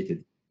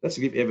brecciated. Let's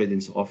give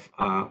evidence of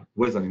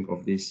weathering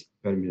of these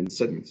Permian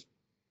sediments.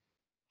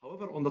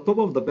 However, on the top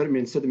of the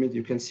Permian sediment,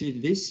 you can see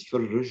these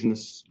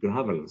ferruginous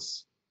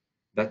gravels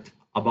that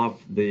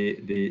above the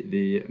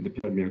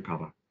Permian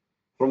cover.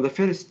 From the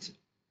first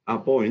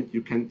point,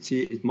 you can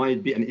see it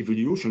might be an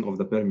evolution of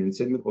the Permian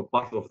sediment or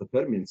part of the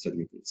Permian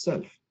sediment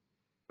itself.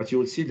 But you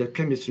will see the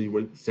chemistry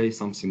will say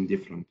something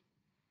different.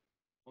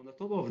 On the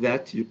top of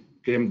that, you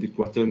came the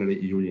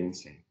quaternary aeolian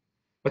sand.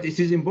 But it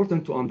is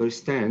important to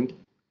understand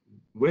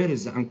where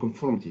is the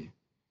unconformity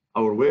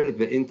or where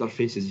the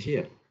interface is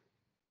here.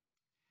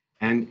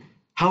 And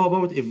how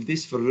about if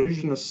this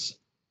ferruginous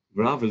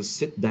gravels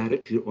sit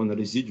directly on a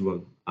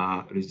residual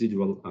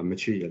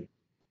material?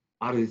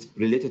 Are it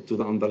related to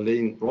the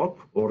underlying rock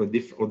or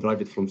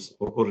derived from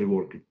or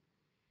reworked?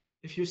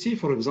 If you see,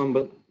 for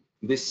example,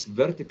 this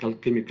vertical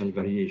chemical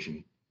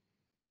variation,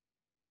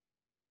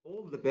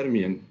 all the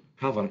Permian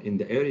cover in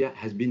the area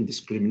has been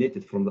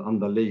discriminated from the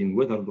underlying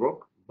weathered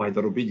rock by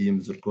the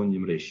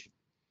rubidium-zirconium ratio,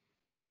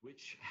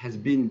 which has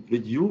been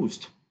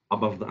reduced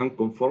above the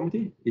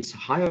unconformity. It's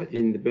higher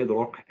in the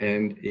bedrock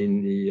and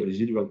in the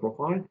residual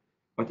profile,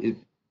 but it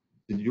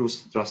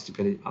reduced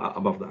drastically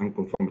above the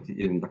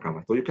unconformity in the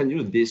cover. So you can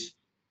use this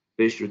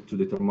ratio to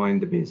determine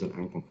the basal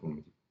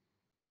unconformity.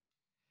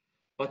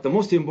 But the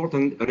most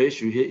important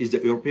ratio here is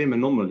the European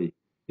anomaly.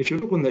 If you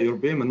look on the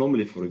European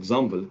anomaly, for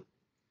example,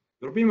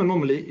 European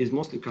anomaly is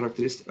mostly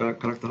characterized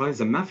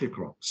the mafic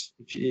rocks,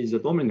 which is a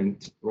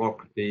dominant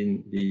rock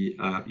in the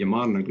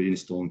Yilgarn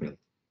greenstone belt.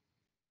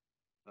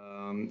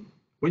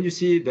 When you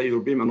see the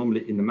European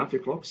anomaly in the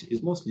mafic rocks,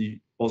 it's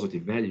mostly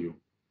positive value.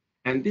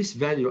 And this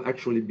value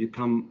actually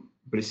become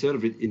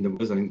preserved in the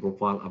weathering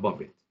profile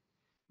above it.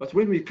 But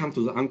when we come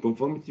to the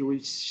unconformity, we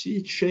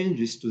see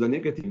changes to the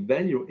negative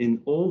value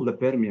in all the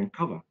Permian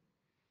cover.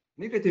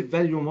 Negative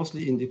value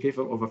mostly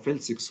indicator of a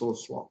felsic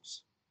source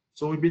rocks.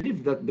 So we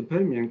believe that the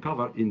Permian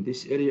cover in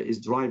this area is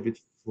derived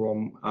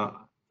from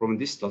a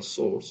distal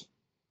source,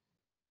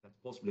 that's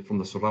possibly from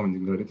the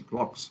surrounding granitic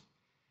rocks.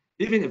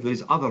 Even if there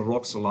is other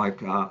rocks like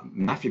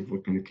mafic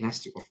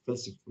volcaniclastic or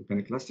felsic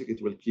volcaniclastic,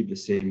 it will keep the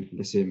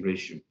same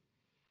ratio.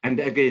 And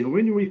again,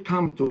 when we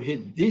come to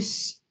hit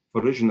this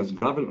ferruginous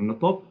gravel on the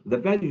top, the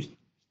values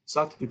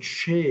start to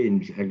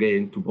change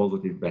again to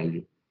positive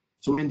value.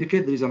 So we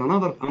indicate there is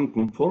another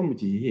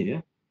unconformity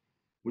here,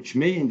 which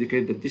may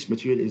indicate that this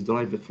material is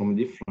derived from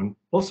different,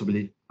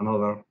 possibly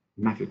another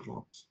mafic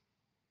rocks.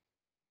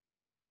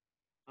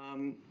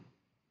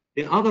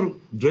 In other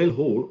drill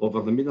hole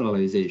over the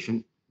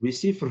mineralization, we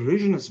see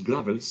ferruginous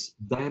gravels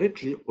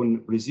directly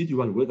on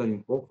residual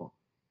weathering profile.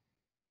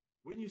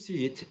 When you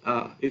see it,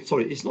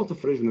 it's not a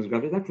ferruginous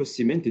gravel, it's actually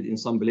cemented in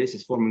some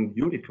places forming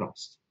dune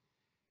crust.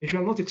 If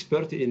you're not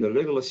expert in the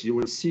regolith, you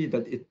will see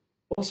that it's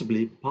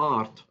possibly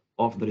part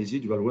of the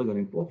residual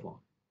weathering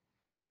profile.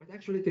 But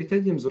actually,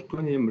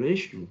 titanium-zirconium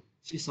ratio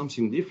sees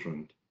something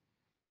different.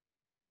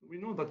 We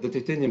know that the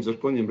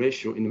titanium-zirconium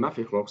ratio in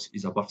mafic rocks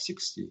is above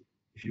 60,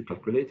 if you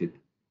calculate it,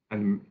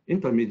 and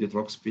intermediate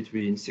rocks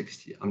between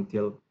 60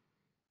 until,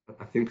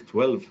 I think,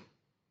 12,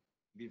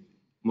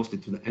 mostly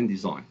to the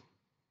andesite.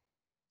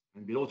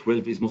 And below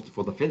 12 is mostly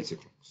for the felsic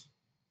rocks.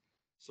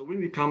 So when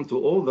we come to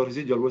all the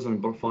residual weathering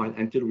profile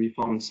until we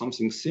found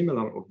something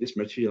similar of this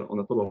material on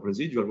the top of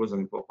residual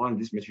weathering profile,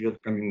 this material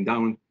coming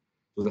down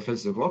to the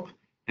felsic rock,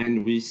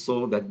 and we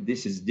saw that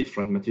this is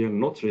different material,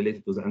 not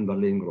related to the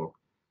underlying rock.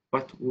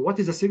 But what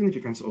is the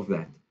significance of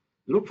that?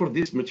 Look for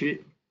this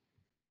material.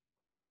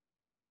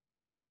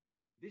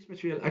 This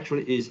material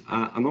actually is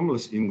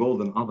anomalous in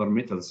gold and other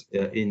metals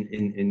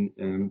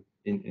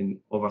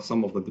over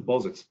some of the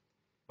deposits,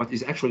 but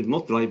is actually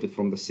not derived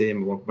from the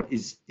same rock, but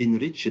is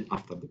enriched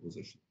after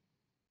deposition.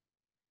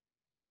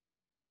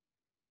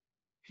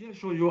 Here I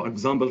show you an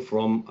example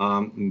from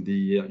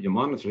the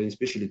Yilgarn terrain,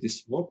 especially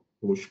this smoke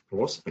push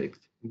prospect.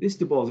 This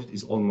deposit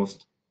is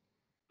almost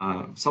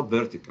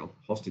subvertical,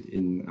 hosted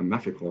in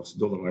mafic rocks,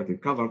 dolerite,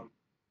 and covered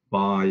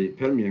by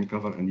Permian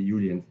cover and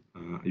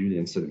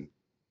aeolian sediment.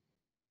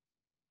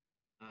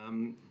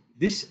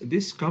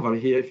 This cover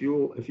here, if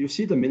you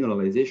see the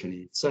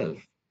mineralization itself,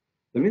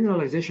 the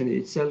mineralization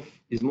itself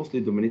is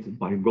mostly dominated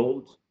by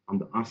gold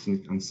and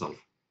arsenic and sulfur.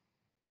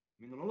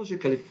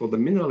 Mineralogically, for the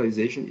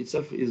mineralization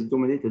itself is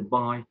dominated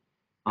by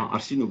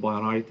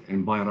arsenopyrite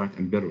and pyrite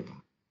and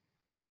berrutite.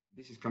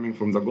 This is coming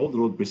from the gold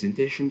road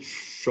presentation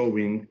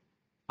showing,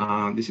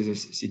 this is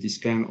a CT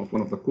scan of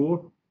one of the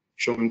core,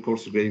 showing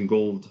coarse grain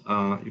gold.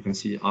 You can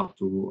see up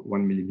to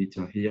 1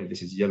 millimeter here.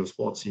 This is yellow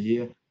spots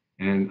here,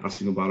 and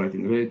arsenopyrite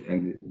in red,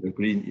 and the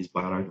green is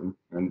pyrite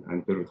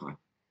and berrutite.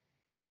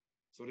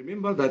 So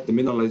remember that the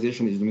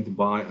mineralization is dominated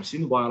by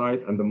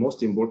arsenopyrite, and the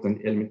most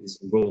important element is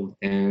gold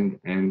and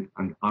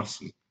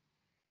arsenic.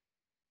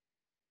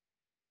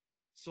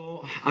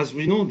 So as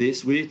we know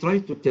this, we try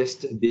to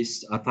test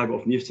this type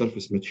of near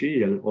surface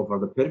material over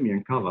the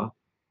Permian cover,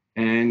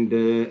 and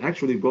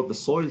actually got the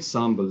soil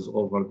samples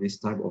over this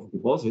type of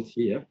deposit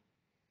here.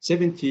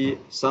 70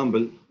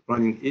 sample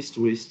running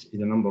east-west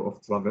in a number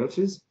of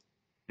traverses.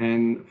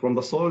 And from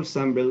the soil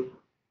sample,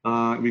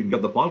 we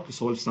got the bulk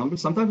soil sample.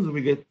 Sometimes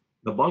we get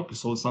the bulk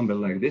soil sample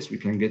like this. We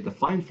can get the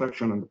fine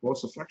fraction and the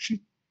coarser fraction.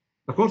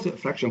 The coarser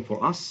fraction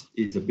for us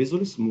is a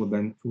Bezolis, more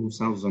than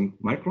 2,000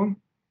 micron.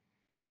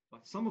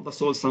 But some of the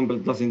soil sample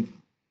doesn't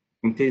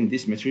contain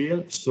this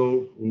material,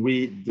 so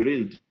we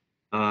drilled,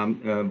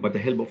 by the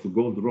help of the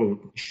gold rod,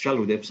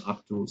 shallow depths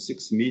up to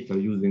 6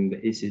 meters using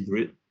the AC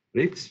drill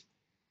rigs,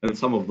 and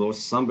some of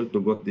those samples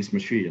to get this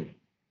material.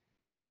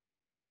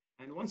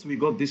 And once we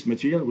got this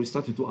material, we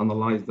started to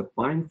analyze the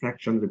fine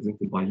fraction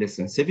represented by less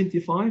than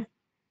 75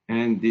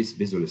 and this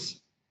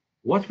Bezolis.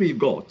 What we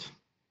got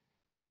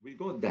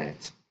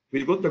that.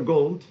 We got the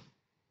gold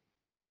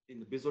in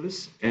the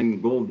Bezolis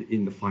and gold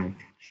in the fine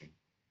fraction.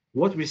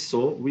 What we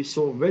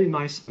saw very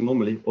nice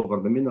anomaly over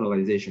the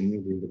mineralization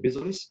using the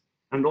Bezolis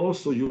and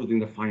also using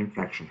the fine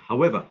fraction.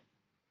 However,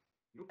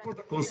 look for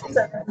the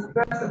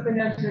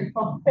concentration.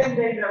 From 10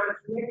 days I was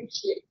really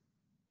cheap,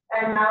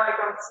 and now I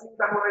can see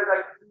somewhere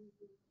like.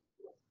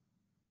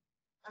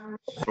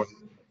 Sorry.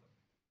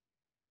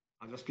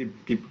 I'll just keep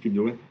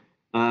doing.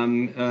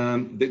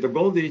 The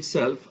gold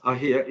itself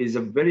here is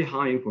a very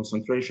high in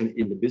concentration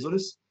in the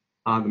Bezolis.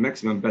 The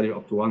maximum value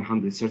up to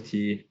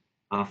 135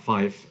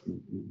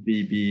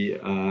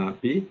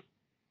 ppb,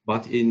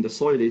 but in the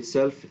soil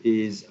itself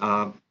is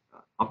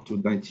up to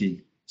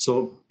 19.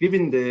 So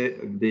given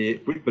the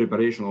quick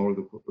preparation or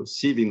the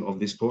sieving of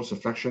this coarser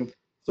fraction,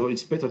 so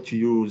it's better to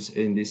use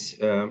in this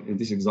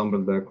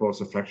example the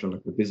coarser fraction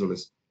like the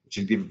Bezolis, which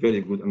will give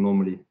very good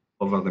anomaly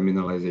over the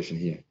mineralization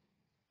here.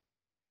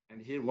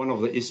 And here one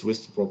of the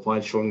east-west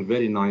profiles showing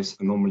very nice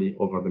anomaly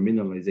over the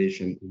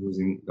mineralization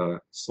using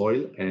the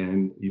soil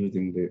and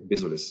using the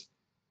Bezolis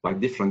by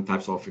different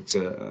types of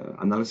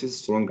analysis,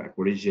 strong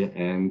aquaregia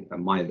and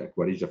mild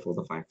aquaregia for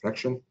the fine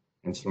fraction,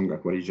 and strong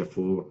aquaregia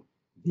for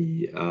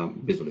the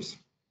Bezolis.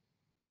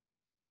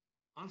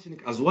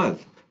 Arsenic as well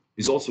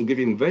is also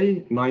giving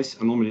very nice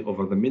anomaly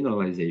over the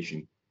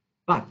mineralization,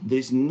 but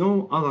there's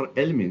no other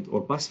element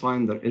or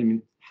pathfinder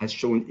element has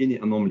shown any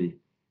anomaly.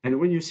 And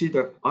when you see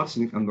the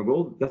arsenic and the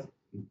gold,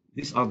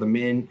 these are the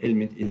main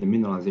element in the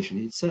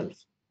mineralization itself.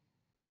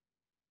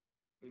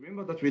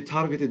 Remember that we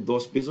targeted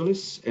those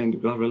Bezolis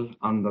and gravel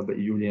under the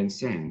aeolian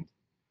sand.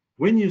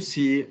 When you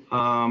see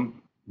the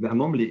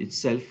anomaly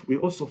itself, we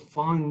also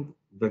found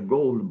the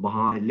gold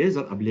by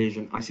laser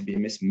ablation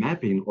ICP-MS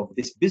mapping of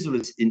this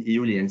Bezolis in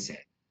aeolian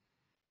sand.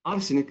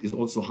 Arsenic is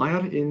also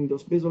higher in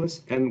those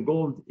Bezolis, and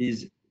gold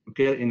is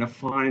occur in a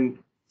fine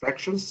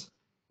fractures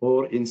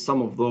or in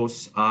some of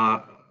those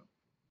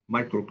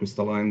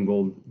microcrystalline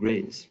gold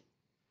grains.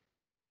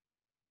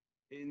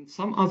 In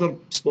some other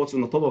spots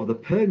on the top of the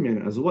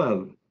Permian as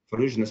well,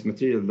 ferruginous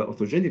material, the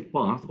orthogenic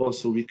part,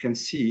 also we can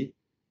see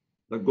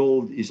the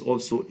gold is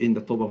also in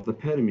the top of the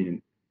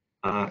Permian,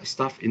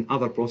 stuff in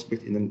other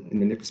prospects in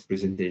the next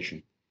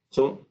presentation.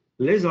 So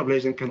laser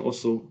ablation can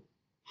also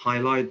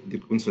highlight the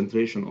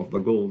concentration of the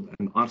gold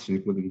and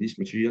arsenic within this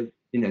material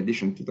in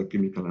addition to the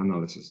chemical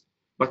analysis.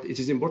 But it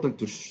is important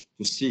to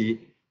see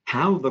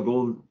how the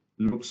gold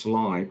looks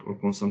like or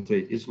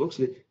concentrate. It looks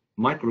like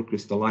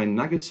microcrystalline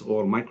nuggets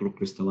or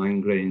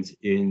microcrystalline grains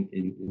in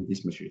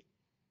this material.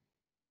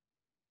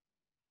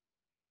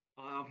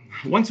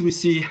 Once we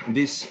see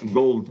this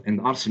gold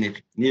and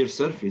arsenic near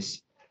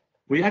surface,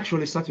 we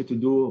actually started to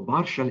do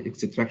partial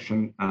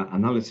extraction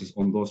analysis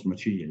on those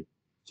material.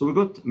 So we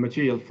got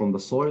material from the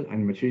soil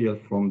and material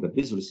from the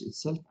Bezolis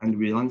itself, and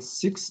we ran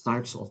 6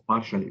 types of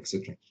partial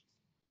extraction.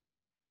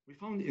 We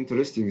found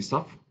interesting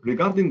stuff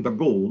regarding the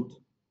gold.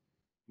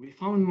 We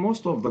found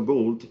most of the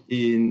gold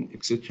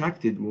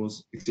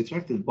was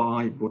extracted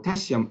by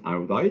potassium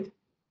iodide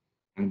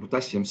and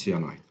potassium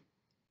cyanide.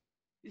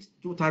 These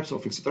 2 types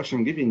of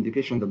extraction give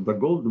indication that the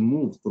gold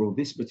moved through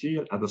this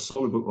material as a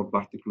soluble or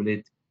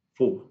particulate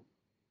form.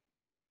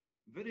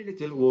 Very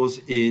little was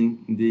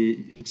in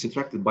the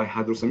extracted by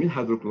hydrosamine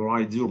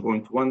hydrochloride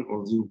 0.1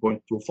 or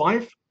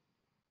 0.25,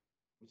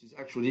 which is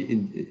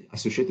actually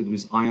associated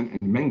with iron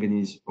and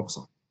manganese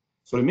oxide.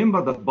 So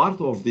remember that part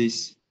of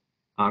this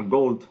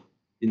gold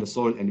in the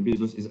soil and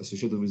Bezolis is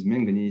associated with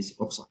manganese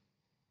oxide.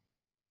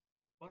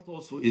 Part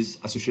also is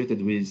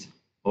associated with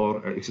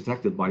or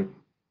extracted by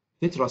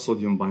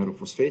tetrasodium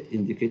pyrophosphate,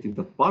 indicating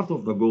that part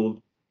of the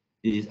gold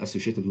is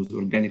associated with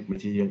organic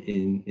material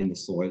in the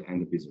soil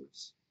and the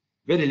Bezolis.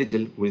 Very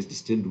little with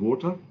distilled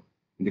water,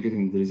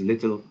 indicating there is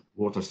little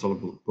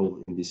water-soluble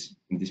gold in this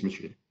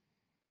material.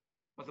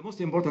 But the most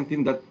important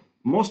thing that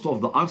most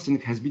of the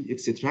arsenic has been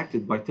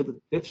extracted by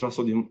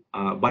tetrasodium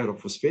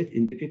pyrophosphate,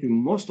 indicating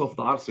most of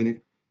the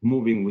arsenic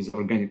moving with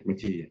organic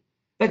material.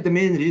 That's the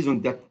main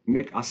reason that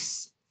make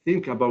us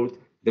think about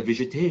the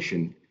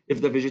vegetation.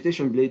 If the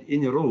vegetation played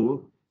any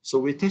role, so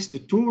we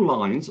tested 2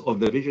 lines of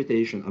the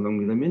vegetation along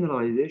with the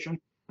mineralization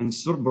and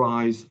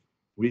surprised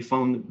we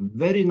found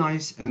very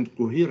nice and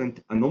coherent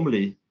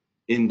anomaly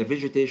in the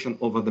vegetation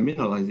over the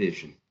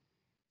mineralization.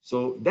 So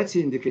that's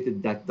indicated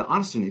that the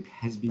arsenic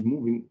has been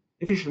moving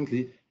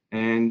efficiently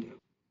and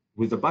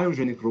with the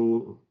biogenic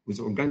role, with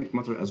organic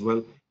matter as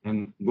well, and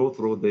go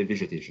through the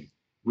vegetation.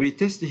 We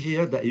test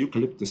here the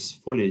eucalyptus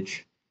foliage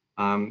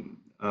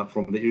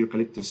from the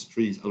eucalyptus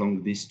trees along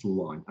these two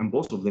lines, and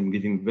both of them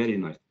giving very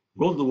nice.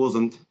 Gold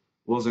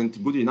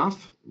wasn't good enough,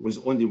 with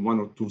only 1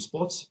 or 2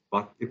 spots,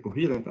 but a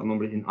coherent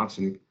anomaly in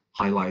arsenic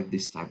highlight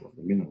this type of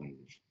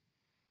mineralization.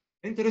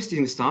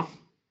 Interesting stuff.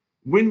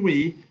 When we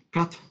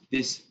cut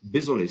this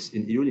bezolis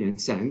in aeolian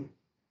sand,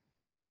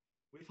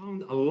 we found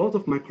a lot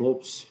of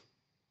microbes,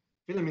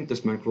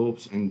 filamentous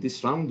microbes, and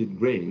these rounded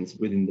grains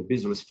within the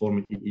bezolis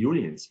formed in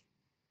aeolians.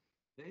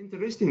 The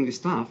interesting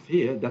stuff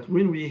here that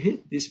when we hit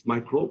these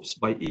microbes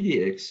by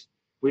EDX,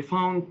 we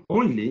found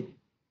only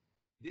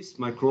these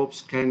microbes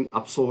can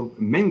absorb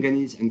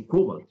manganese and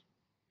cobalt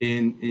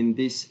in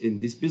this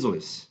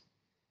bezolis.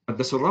 But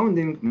the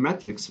surrounding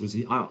matrix with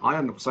the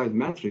iron oxide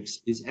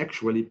matrix is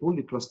actually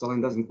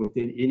polycrystalline, doesn't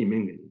contain any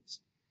manganese.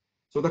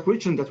 So the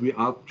question that we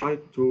are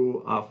trying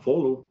to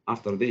follow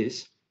after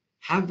this,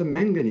 have the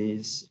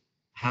manganese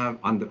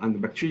and the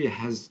bacteria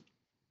has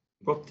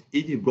got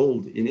any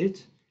gold in it,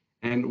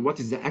 and what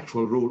is the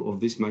actual role of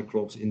these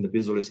microbes in the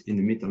bezolis in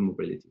the metal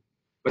mobility?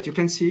 But you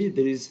can see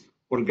there is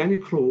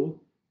organic role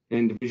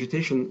and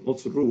vegetation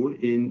also role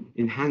in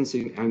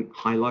enhancing and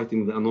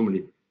highlighting the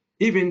anomaly.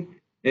 Even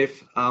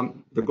if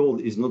the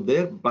gold is not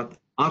there, but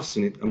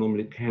arsenic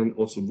anomaly can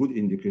also good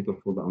indicator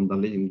for the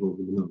underlying gold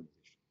mineralization.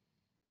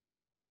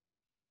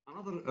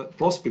 Another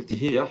prospect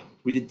here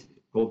we did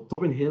called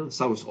Tobin Hill,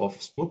 south of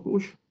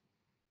Smokebush.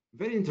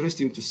 Very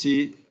interesting to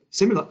see.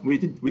 Similar, we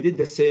did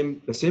the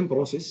same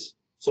process,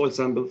 soil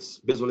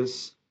samples,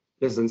 bezolis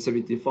less than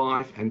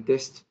 75, and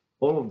test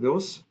all of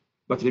those.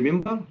 But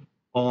remember,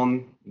 on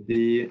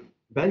the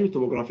value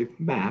topographic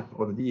map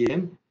or the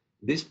DEM,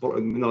 this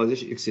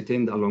mineralization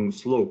extends along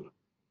slope.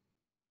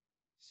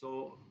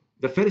 So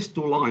the first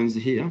 2 lines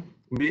here,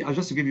 I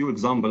just give you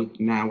example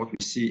now what we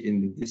see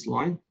in this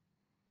line.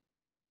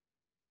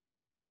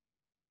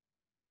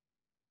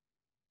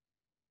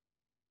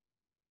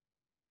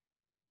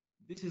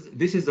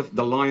 This is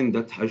the line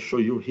that I show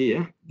you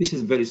here. This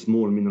is very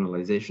small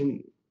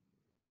mineralization,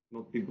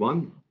 not big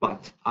one,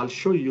 but I'll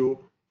show you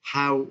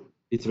how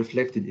it's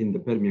reflected in the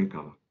Permian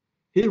cover.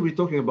 Here we're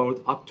talking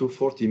about up to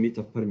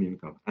 40-meter Permian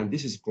cover, and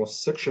this is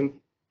cross-section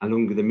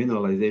along the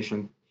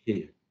mineralization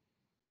here.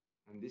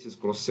 And this is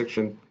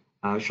cross-section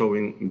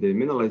showing the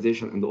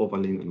mineralization and the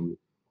overlaying anomaly.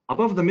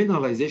 Above the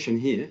mineralization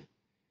here,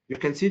 you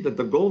can see that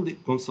the gold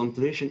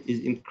concentration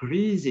is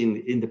increasing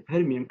in the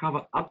Permian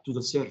cover up to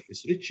the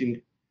surface, reaching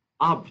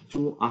up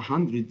to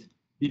 100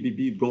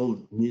 ppb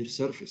gold near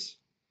surface.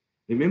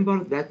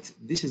 Remember that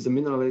this is the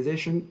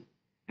mineralization,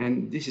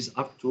 and this is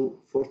up to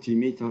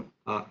 40-meter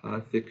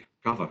thick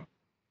cover.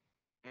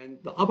 And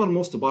the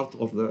uppermost part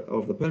of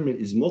the Permian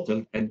is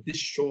mottled, and this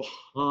shows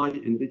high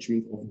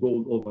enrichment of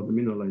gold over the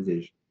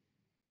mineralization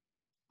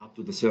up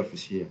to the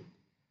surface here.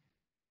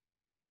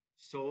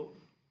 So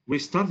we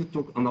started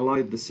to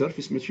analyze the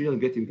surface material,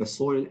 getting the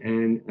soil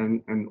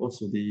and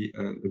also the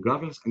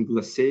gravels, and do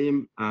the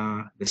same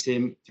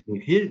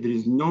technique. Here there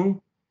is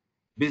no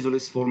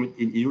bezolis formed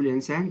in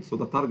aeolian sand, so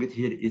the target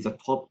here is the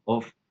top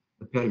of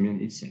the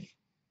Permian itself.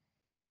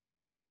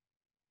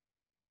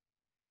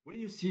 When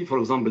you see, for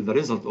example, the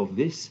result of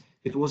this,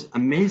 it was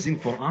amazing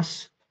for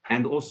us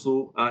and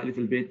also a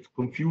little bit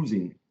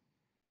confusing,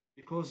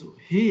 because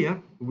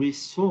here we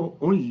saw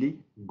only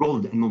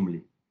gold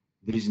anomaly.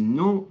 There is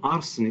no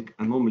arsenic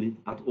anomaly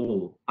at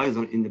all,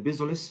 either in the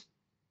bezolis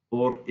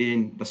or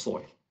in the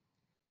soil.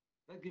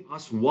 That gives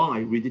us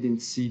why we didn't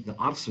see the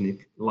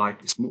arsenic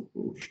like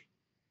Smokebush.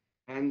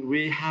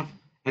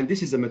 And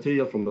this is the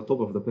material from the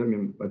top of the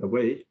Permian, by the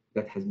way,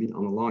 that has been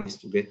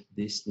analyzed to get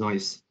this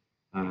nice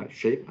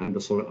shape and the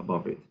soil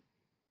above it.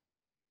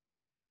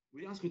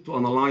 We asked you to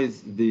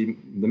analyze the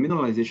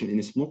mineralization in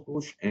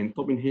Smokebush and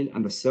Tobin Hill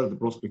and the third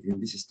prospect in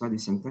this study,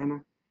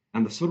 Santana.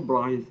 And the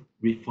surprise,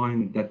 we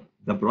find that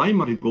the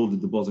primary gold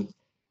deposit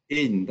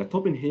in the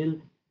Tobin Hill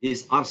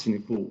is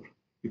arsenic poor,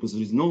 because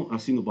there is no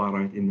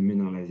arsenopyrite in the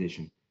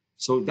mineralization.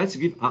 So that's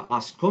give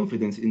us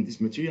confidence in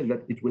this material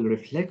that it will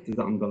reflect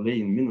the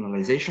underlying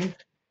mineralization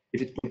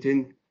if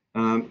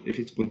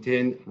it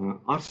contain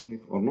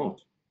arsenic or not.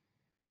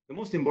 The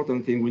most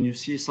important thing when you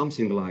see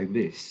something like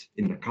this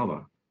in the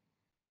cover,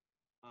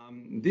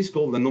 this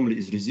gold anomaly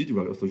is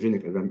residual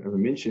orthogenic, as I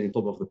mentioned, in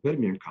top of the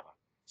Permian cover.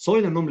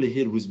 Soil anomaly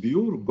here with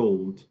pure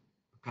gold,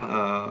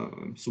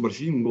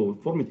 supergene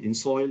gold formed in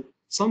soil.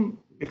 Some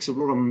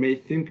explorer may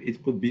think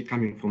it could be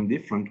coming from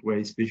different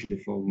ways, especially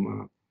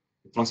from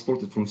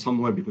transported from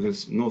somewhere, because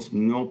there's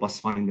no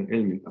pathfinder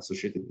element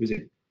associated with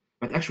it.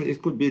 But actually,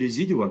 it could be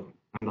residual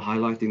and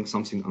highlighting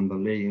something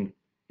underlying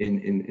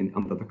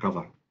under the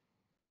cover.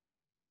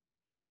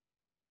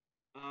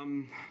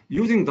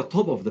 Using the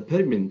top of the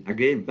Permian,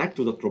 again, back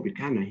to the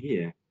Tropicana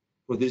here,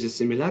 because there's a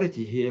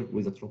similarity here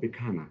with the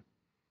Tropicana.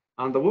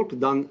 And the work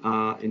done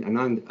in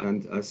Anand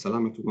and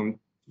Salamah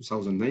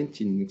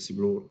 2019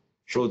 Explore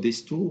showed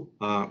these two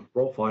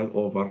profile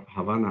over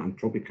Havana and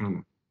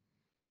Tropicana.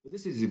 So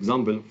this is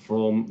example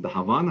from the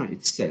Havana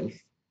itself,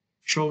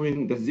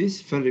 showing that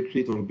this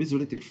ferricrete or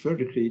pisolithic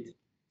ferricrete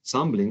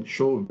sampling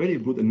show very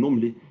good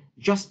anomaly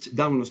just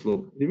down the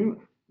slope. Remember,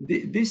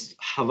 this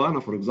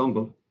Havana, for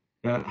example,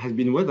 has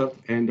been weathered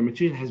and the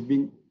material has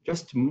been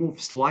just moved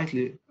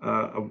slightly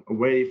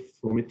away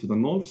from it to the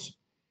north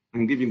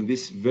and giving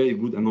this very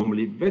good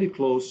anomaly very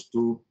close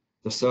to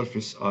the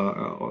surface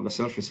or the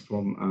surface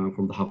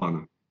from the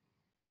Havana.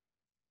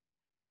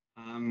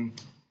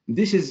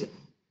 This is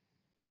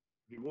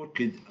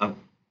reworked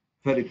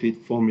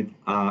ferricrete formed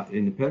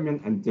in the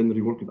Permian and then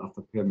reworked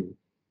after Permian.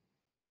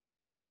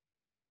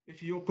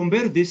 If you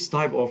compare this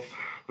type of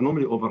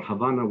anomaly over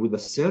Havana with the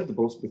third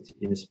prospect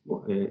in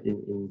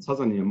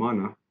southern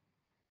Yamana,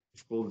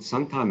 it's called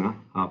Santana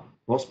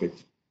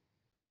prospect,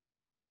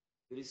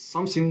 there is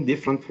something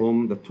different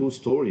from the two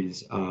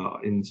stories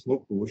in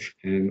Smokebush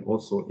and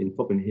also in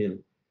Toppen Hill.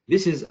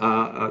 This is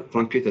a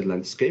truncated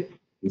landscape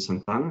in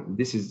Santana.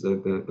 This is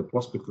the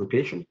prospect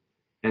location.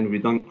 And we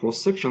done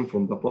cross-section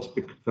from the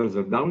prospect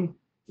further down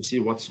to see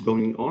what's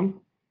going on.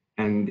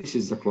 And this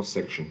is the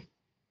cross-section.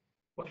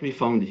 What we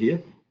found here,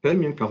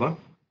 Permian cover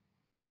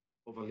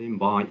overlain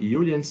by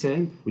aeolian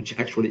sand, which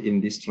actually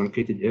in this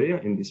truncated area,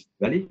 in this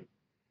valley,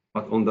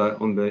 but on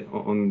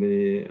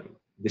the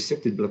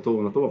dissected plateau,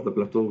 on the top of the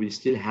plateau, we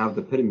still have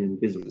the Permian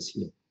bezolis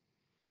here.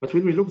 But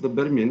when we look at the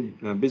Permian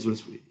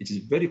bezolis, it is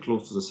very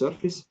close to the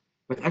surface,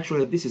 but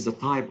actually this is the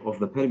type of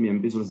the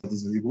Permian bezolis that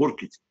is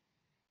reworked.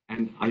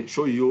 And I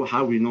show you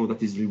how we know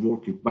that is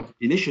reworked, but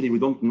initially we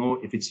don't know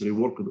if it's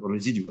reworked or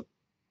residual.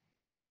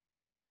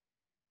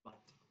 But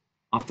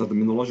after the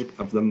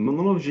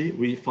mineralogy,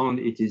 we found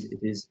it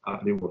is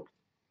reworked.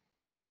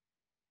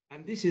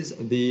 And this is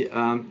the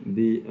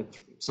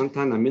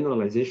Santana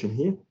mineralization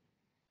here.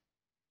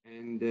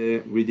 And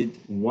we did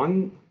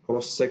one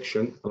cross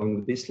section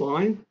along this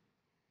line.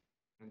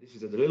 And this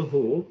is a drill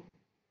hole.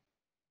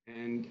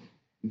 And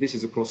this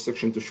is a cross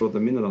section to show the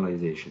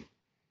mineralization.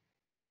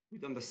 We've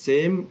done the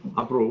same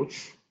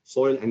approach,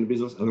 soil and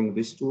bezols along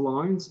these two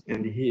lines.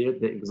 And here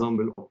the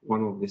example of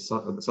one of the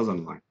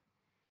southern line.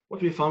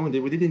 What we found,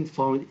 we didn't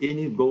find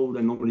any gold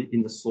anomaly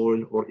in the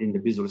soil or in the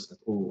bezols at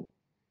all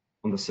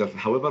on the surface.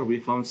 However, we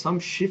found some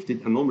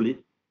shifted anomaly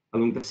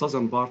along the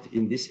southern part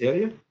in this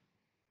area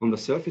on the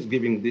surface,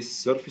 giving this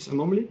surface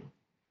anomaly.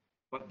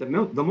 But the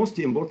most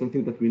important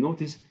thing that we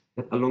noticed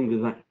that along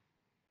the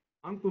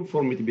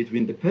unconformity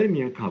between the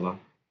Permian cover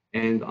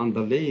and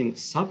underlying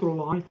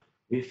saprolite,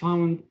 we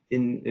found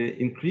an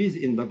increase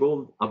in the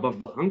gold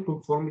above the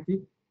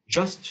unconformity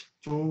just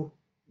to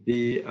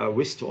the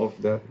west of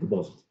the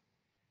deposit.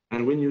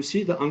 And when you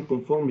see the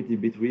unconformity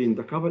between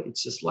the cover,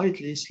 it's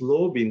slightly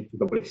sloping to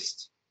the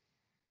west.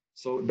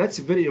 So that's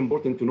very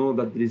important to know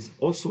that there is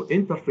also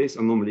interface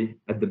anomaly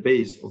at the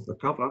base of the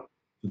cover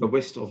to the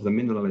west of the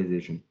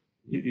mineralization.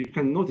 You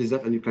can notice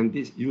that, and you can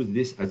use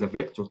this as a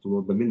vector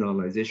toward the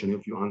mineralization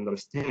if you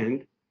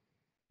understand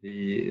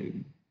the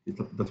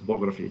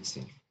topography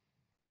itself.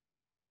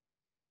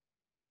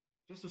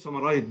 Just to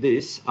summarize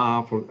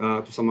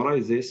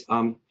this,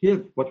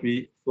 here what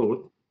we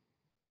thought,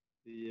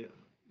 the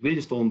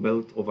greenstone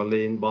belt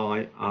overlain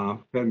by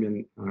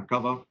Permian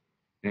cover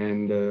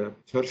and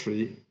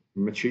tertiary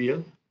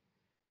material.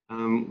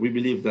 We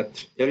believe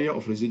that area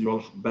of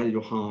residual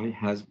value high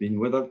has been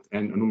weathered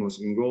and anomalous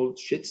in gold,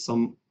 shed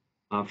some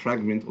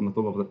fragment on the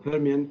top of the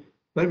Permian.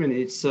 Permian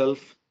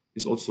itself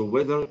is also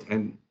weathered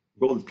and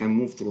gold can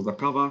move through the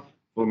cover,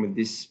 forming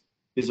this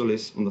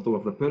bezolis on the top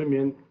of the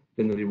Permian,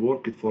 then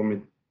rework it, form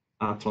it,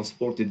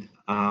 transported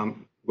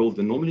gold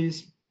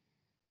anomalies.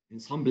 In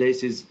some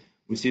places,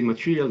 we see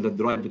material that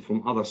derived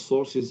from other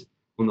sources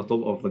on the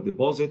top of the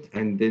deposit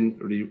and then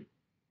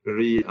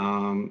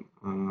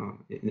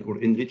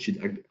enriched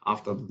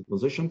after the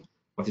deposition,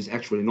 but is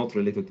actually not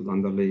related to the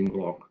underlying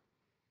rock.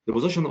 The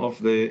position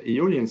of the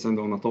aeolian sand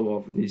on the top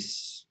of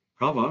this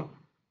cover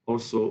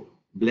also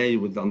play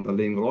with the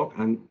underlying rock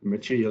and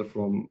material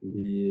from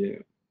the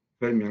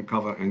Permian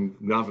cover and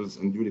gravels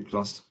and dually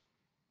crust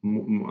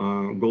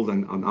gold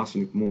and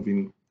arsenic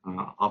moving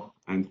up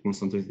and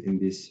concentrated in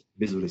this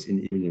bezolis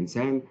in aeolian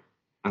sand,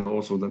 and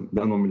also the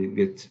anomaly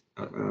get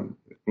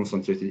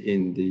concentrated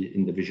in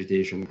the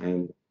vegetation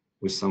and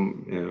with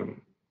some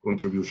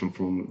contribution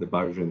from the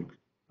biogenic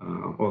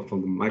or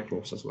from the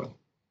microbes as well.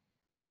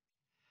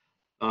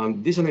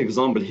 This is an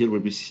example here where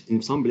we, in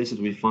some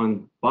places we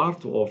find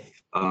part of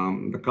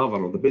the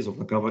cover or the base of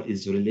the cover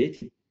is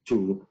related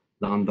to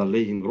the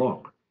underlying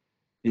rock.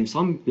 In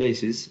some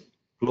places,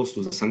 close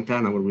to the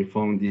Santana, where we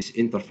found this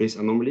interface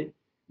anomaly,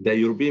 the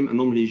European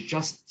anomaly is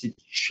just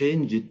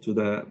changed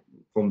to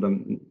from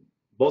the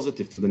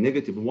positive to the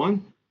negative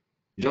one,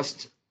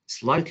 just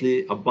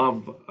slightly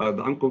above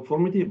the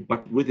unconformity,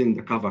 but within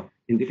the cover,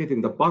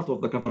 indicating the part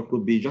of the cover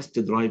could be just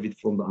derived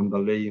from the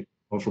underlying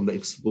or from the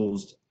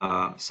exposed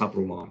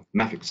saprolite,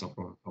 mafic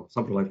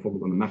saprolite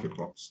formed on the mafic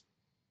rocks.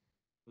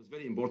 It's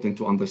very important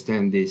to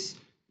understand this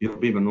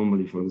European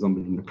anomaly, for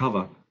example, in the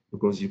cover,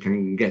 because you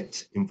can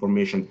get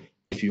information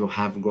if you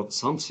have got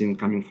something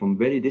coming from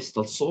very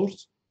distal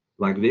source,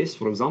 like this,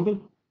 for example,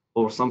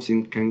 or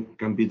something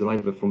can be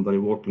derived from the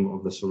reworking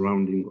of the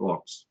surrounding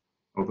rocks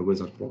or the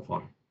weather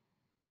profile.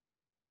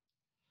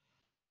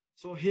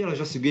 So here I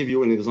just give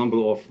you an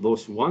example of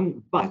those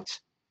one, but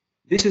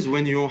this is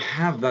when you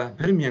have the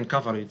Permian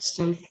cover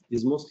itself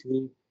is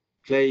mostly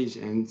clays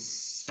and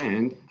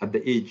sand at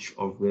the edge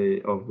of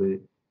the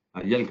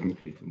Yilgarn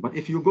Craton. But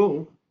if you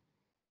go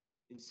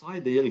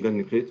inside the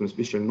Yilgarn Craton,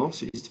 especially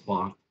northeast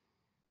part,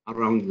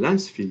 around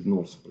Lansfield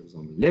North, for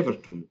example,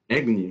 Leverton,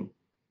 Agnew,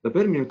 the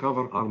Permian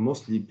cover are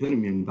mostly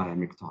Permian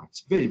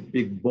diamectites, very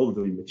big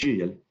bouldery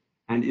material,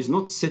 and is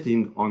not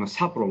sitting on a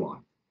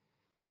saprolite.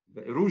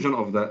 The erosion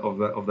of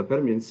the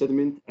Permian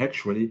sediment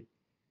actually,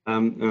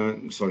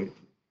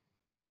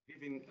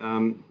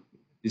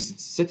 is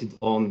seated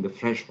on the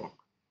fresh rock.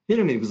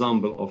 Here an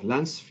example of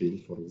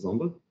Lansfield, for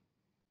example,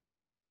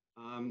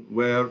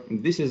 where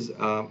this is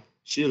a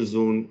shear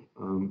zone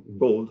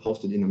gold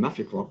hosted in a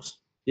mafic rocks.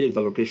 Here is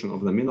the location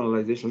of the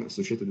mineralization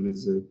associated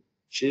with the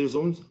shear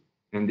zones,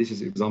 and this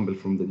is example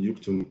from the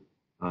Duketon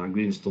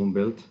greenstone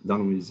belt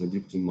done with the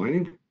Duketon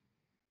mining.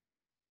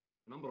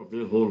 Number of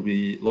drill holes,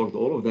 we logged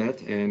all of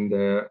that, and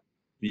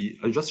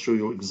I'll just show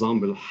you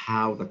example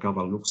how the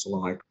cover looks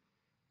like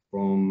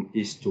from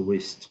east to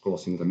west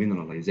crossing the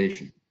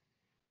mineralization.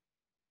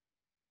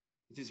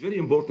 It is very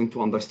important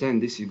to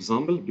understand this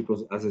example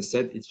because, as I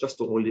said, it's just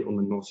only on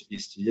the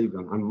northeast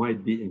Yilgarn and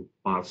might be in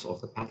parts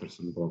of the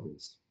Patterson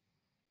province.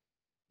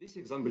 This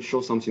example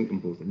shows something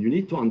important. You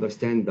need to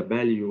understand the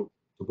value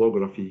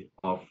topography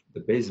of the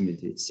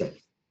basement itself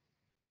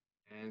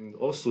and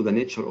also the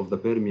nature of the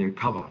Permian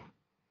cover.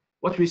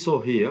 What we saw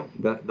here,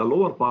 the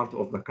lower part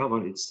of the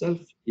cover itself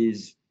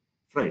is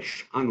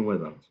fresh,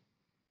 unweathered.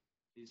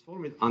 It's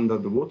formed under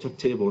the water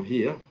table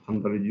here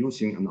under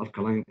reducing and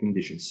alkaline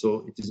conditions.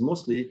 So it is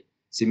mostly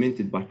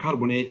cemented by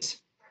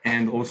carbonates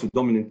and also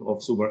dominant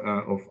of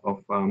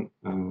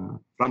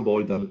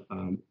rhomboidal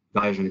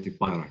diagenetic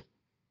pyrite.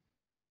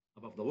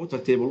 Above the water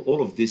table,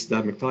 all of this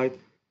diamectite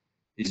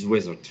is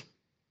weathered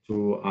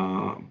to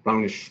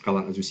brownish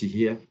color, as you see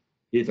here.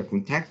 Here the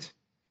contact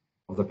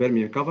of the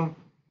Permian cover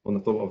on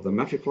the top of the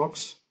mafic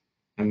rocks,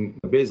 and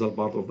the basal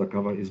part of the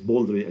cover is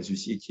bouldery, as you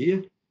see it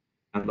here,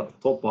 and the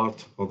top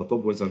part or the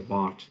top weathered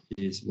part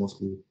is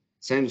mostly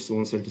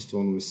sandstone,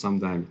 siltstone with some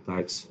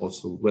diamectites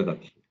also weathered.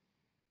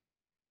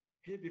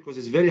 Here, because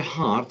it's very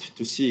hard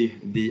to see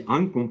the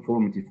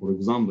unconformity, for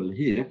example,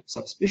 here,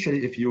 so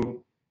especially if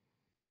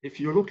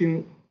you're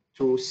looking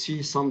to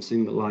see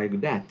something like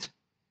that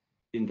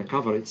in the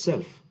cover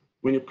itself,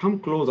 when you come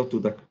closer to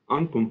the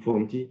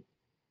unconformity,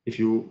 if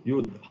you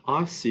use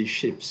RC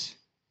ships,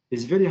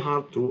 it's very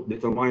hard to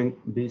determine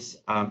this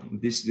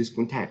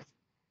contact.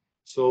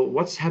 So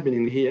what's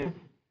happening here?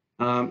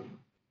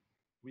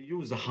 We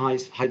use the high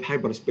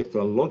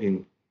hyperspectral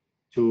logging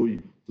to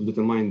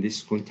determine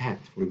this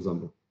contact, for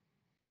example.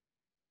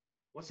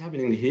 What's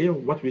happening here?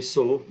 What we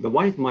saw, the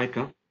white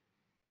mica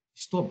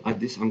stop at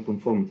this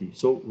unconformity.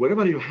 So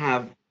wherever you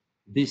have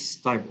this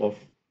type of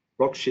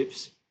rock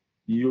shapes,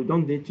 you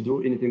don't need to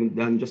do anything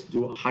than just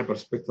do a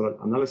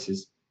hyperspectral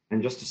analysis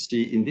and just to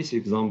see in this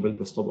example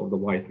the stop of the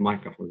white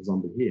mica, for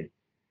example, here,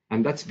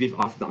 and that's give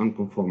us the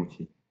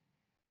unconformity.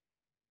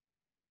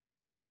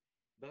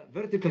 The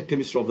vertical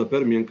chemistry of the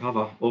Permian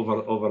cover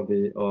over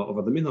the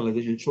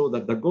mineralization show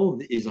that the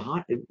gold is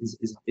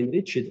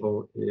enriched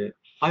or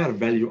higher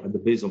value at the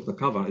base of the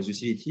cover, as you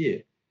see it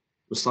here,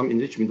 with some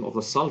enrichment of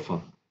the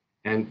sulfur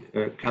and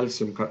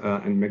calcium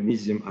and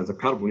magnesium as a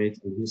carbonate,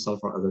 and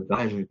sulfur as a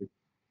diagenetic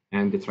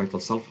and detrital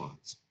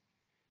sulfides.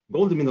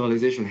 Gold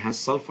mineralization has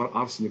sulfur,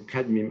 arsenic,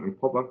 cadmium, and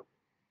copper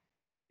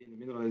in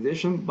the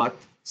mineralization, but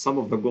some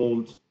of the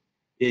gold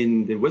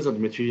in the weathered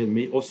material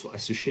may also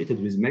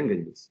associated with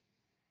manganese.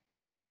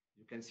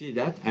 You can see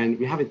that, and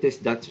we haven't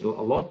tested that a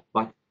lot,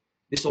 but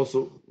this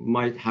also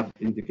might have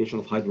indication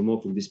of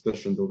hydromorphic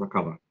dispersion to the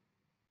cover.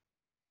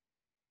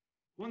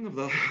 One of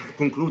the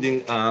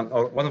concluding,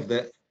 or one of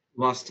the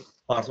last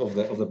parts of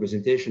the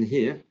presentation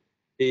here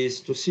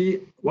is to see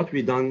what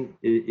we done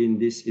in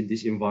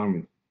this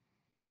environment.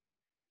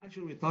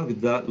 Actually, we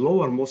target the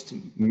lowermost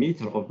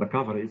meter of the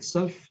cover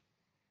itself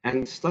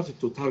and started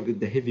to target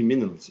the heavy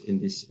minerals in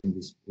this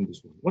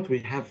one. What we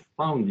have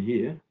found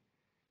here,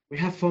 we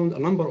have found a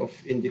number of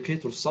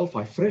indicator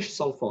sulfide, fresh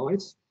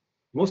sulfides,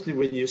 mostly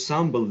when you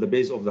sample the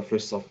base of the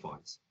fresh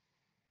sulfides,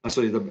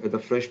 the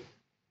fresh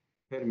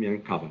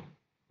Permian cover.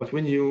 But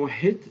when you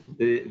hit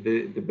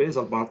the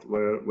basal part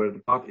where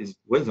the part is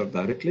weathered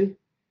directly,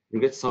 you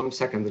get some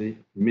secondary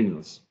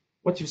minerals.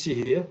 What you see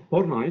here,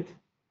 hornite,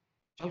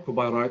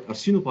 chalcopyrite,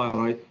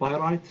 arsenopyrite,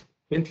 pyrite,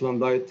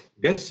 pentlandite,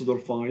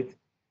 gerstodorfite,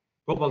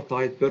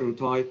 cobaltite,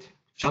 perrutite,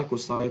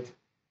 chalcocite,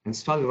 and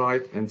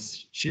sphalerite and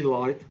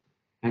scheelite,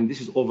 and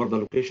this is over the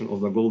location of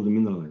the gold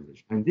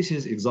mineralization. And this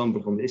is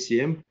example from the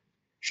SEM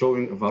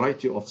showing a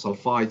variety of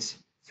sulfides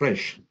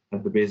fresh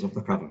at the base of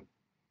the cover.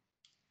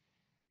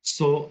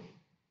 So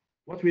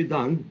what we've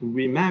done,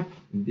 we map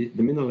the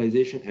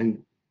mineralization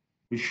and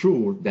be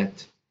sure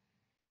that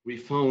we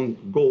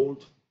found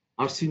gold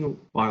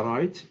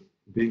arsenopyrite,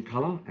 green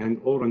color, and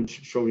orange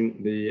showing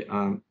the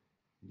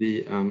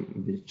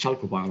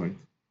chalcopyrite.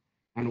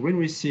 And when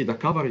we see the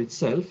cover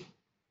itself,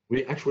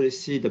 we actually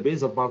see the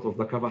basal part of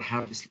the cover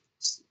have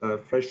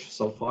fresh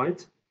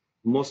sulfide,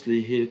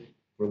 mostly here,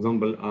 for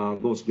example,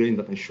 those grains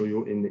that I show you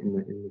in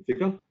the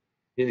figure.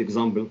 Here,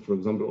 example, for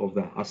example, of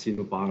the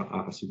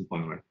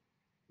arsenopyrite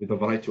with a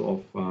variety of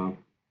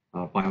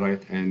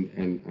pyrite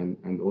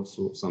and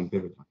also some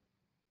pyrrhotite.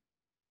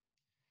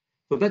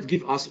 So that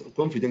gives us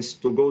confidence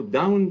to go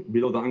down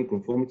below the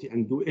unconformity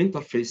and do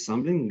interface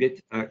sampling,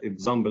 get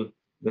example,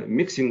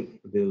 mixing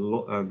the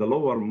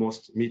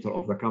lowermost meter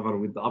of the cover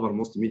with the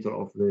uppermost meter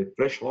of the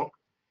fresh rock.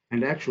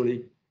 And actually,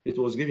 it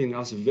was giving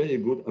us a very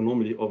good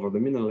anomaly over the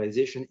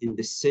mineralization in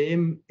the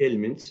same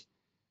elements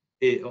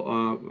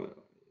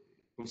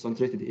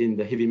concentrated in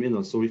the heavy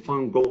minerals. So we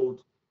found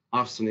gold,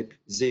 arsenic,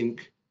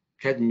 zinc,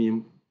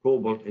 cadmium,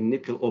 cobalt, and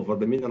nickel over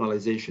the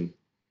mineralization.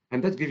 And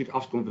that gives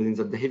us confidence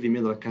that the heavy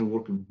mineral can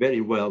work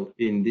very well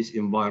in this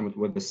environment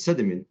where the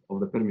sediment of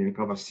the Permian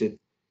cover sit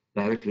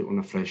directly on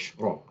a fresh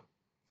rock.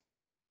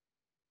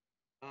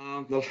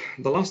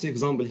 The last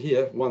example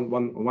here,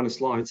 one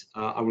slide,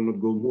 I will not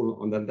go more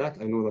on than that.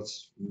 I know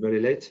that's very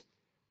late.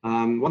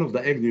 One of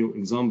the Agnew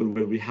example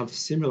where we have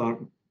similar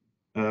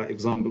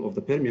example of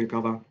the Permian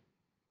cover.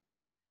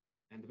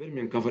 And the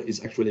Permian cover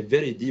is actually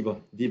very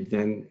deep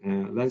than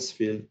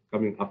Lancefield,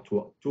 coming up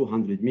to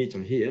 200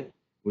 meters here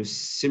with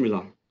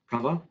similar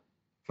cover,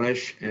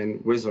 fresh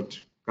and weathered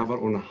cover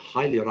on a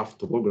highly rough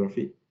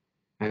topography.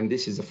 And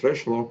this is a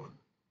fresh rock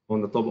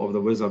on the top of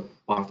the weathered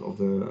part of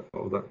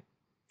the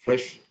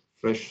fresh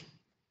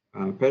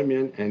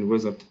Permian and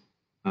weathered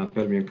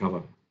Permian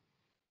cover.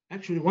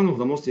 Actually, one of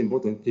the most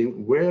important things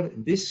where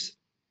this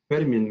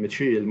Permian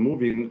material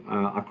moving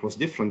across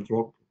different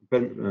rock,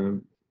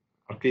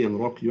 Archean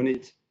rock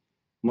unit,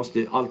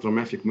 mostly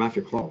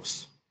ultramafic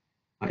rocks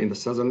in the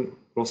southern,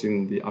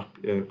 crossing the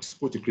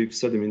Scooty Creek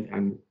sediment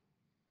and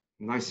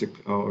gneissic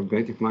or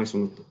granitic gneiss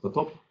on the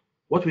top.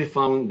 What we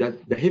found that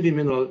the heavy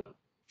mineral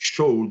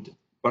showed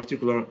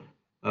particular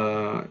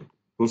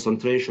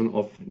concentration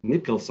of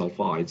nickel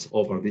sulfides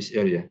over this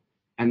area.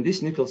 And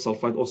this nickel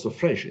sulfide also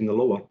fresh in the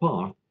lower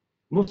part,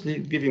 mostly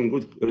giving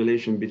good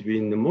relation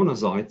between the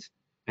monazite,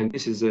 and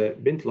this is a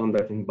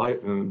bentonite and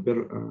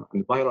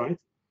pyrite,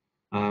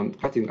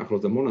 cutting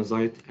across the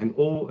monazite, and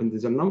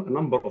there's a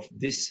number of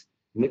this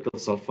nickel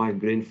sulfide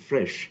grain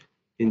fresh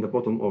in the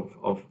bottom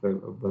of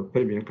the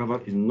Permian cover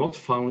is not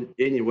found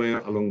anywhere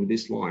along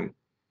this line.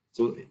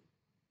 So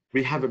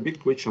we have a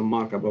big question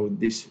mark about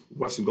this,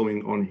 what's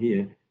going on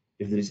here,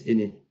 if there is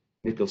any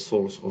nickel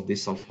source of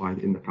this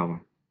sulfide in the cover.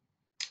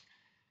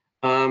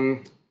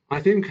 I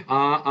think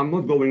I'm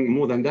not going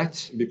more than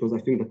that because I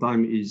think the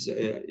time is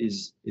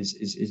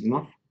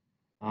enough.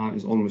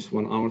 It's almost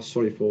 1 hour.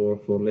 Sorry for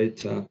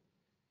late,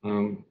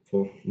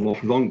 for more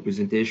long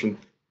presentation.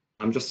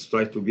 I'm just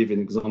trying to give an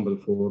example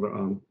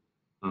for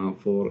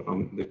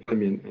the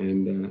Permian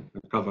and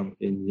cover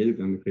in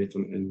Yilgarn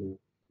Craton and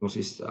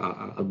Northeast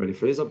Alberta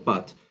Fraser.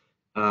 But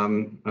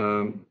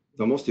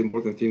the most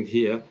important thing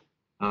here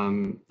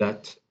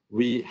that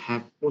we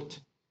have put,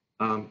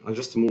 I'll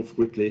just move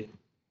quickly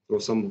through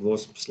some of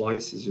those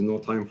slides, there's no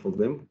time for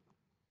them.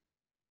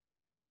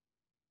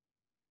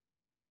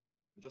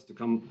 Just to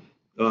come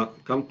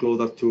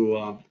closer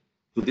to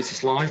this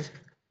slide.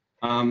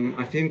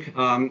 I think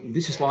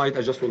this slide,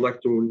 I just would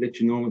like to let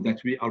you know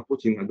that we are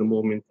putting at the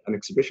moment an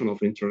exhibition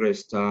of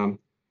interest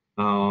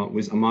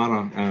with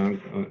Amara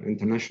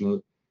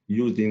International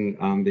using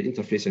the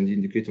interface and the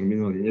indicator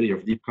mineral area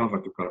of deep cover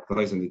to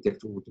characterize and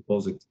detect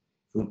deposit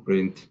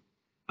footprint.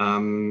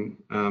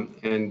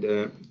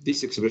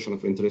 This exhibition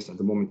of interest at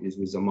the moment is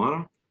with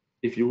Amara.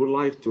 If you would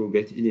like to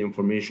get any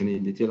information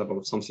in detail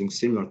about something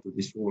similar to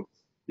this work,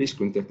 please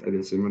contact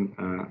Adel Simon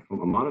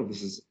from Amara.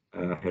 This is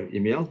her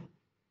email,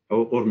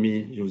 or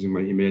me using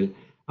my email.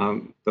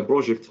 The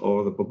project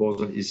or the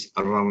proposal is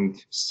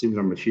around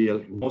similar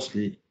material,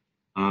 mostly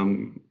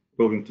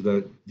going to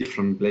the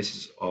different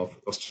places of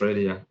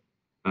Australia,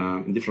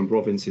 in different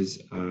provinces,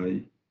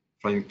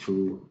 trying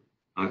to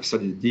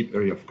study the deep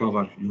area of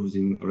cover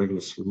using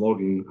regular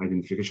logging,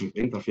 identification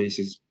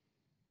interfaces,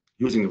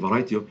 using a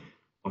variety of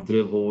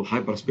drill hole,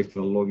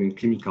 hyperspectral logging,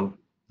 chemical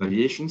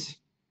variations,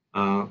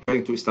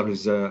 trying to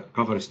establish the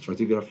cover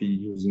stratigraphy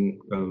using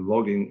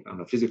logging,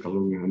 physical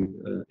logging,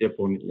 and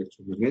airborne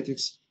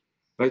electromagnetics,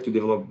 try to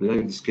develop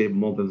landscape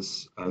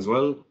models as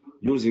well,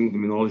 using the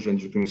mineralogy and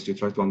geochemistry to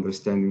try to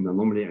understand the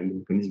anomaly and the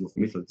mechanism of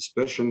metal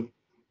dispersion,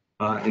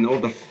 in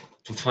order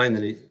to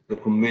finally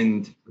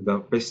recommend the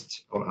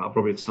best or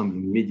appropriate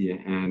sampling media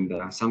and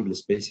sample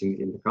spacing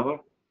in the cover.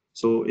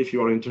 So if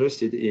you are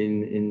interested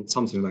in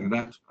something like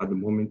that at the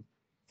moment,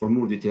 for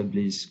more detail,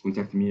 please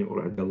contact me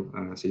or Adel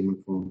Simon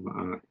from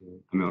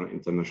Amara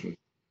International.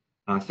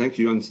 Thank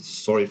you, and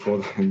sorry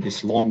for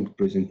this long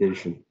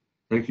presentation.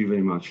 Thank you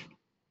very much.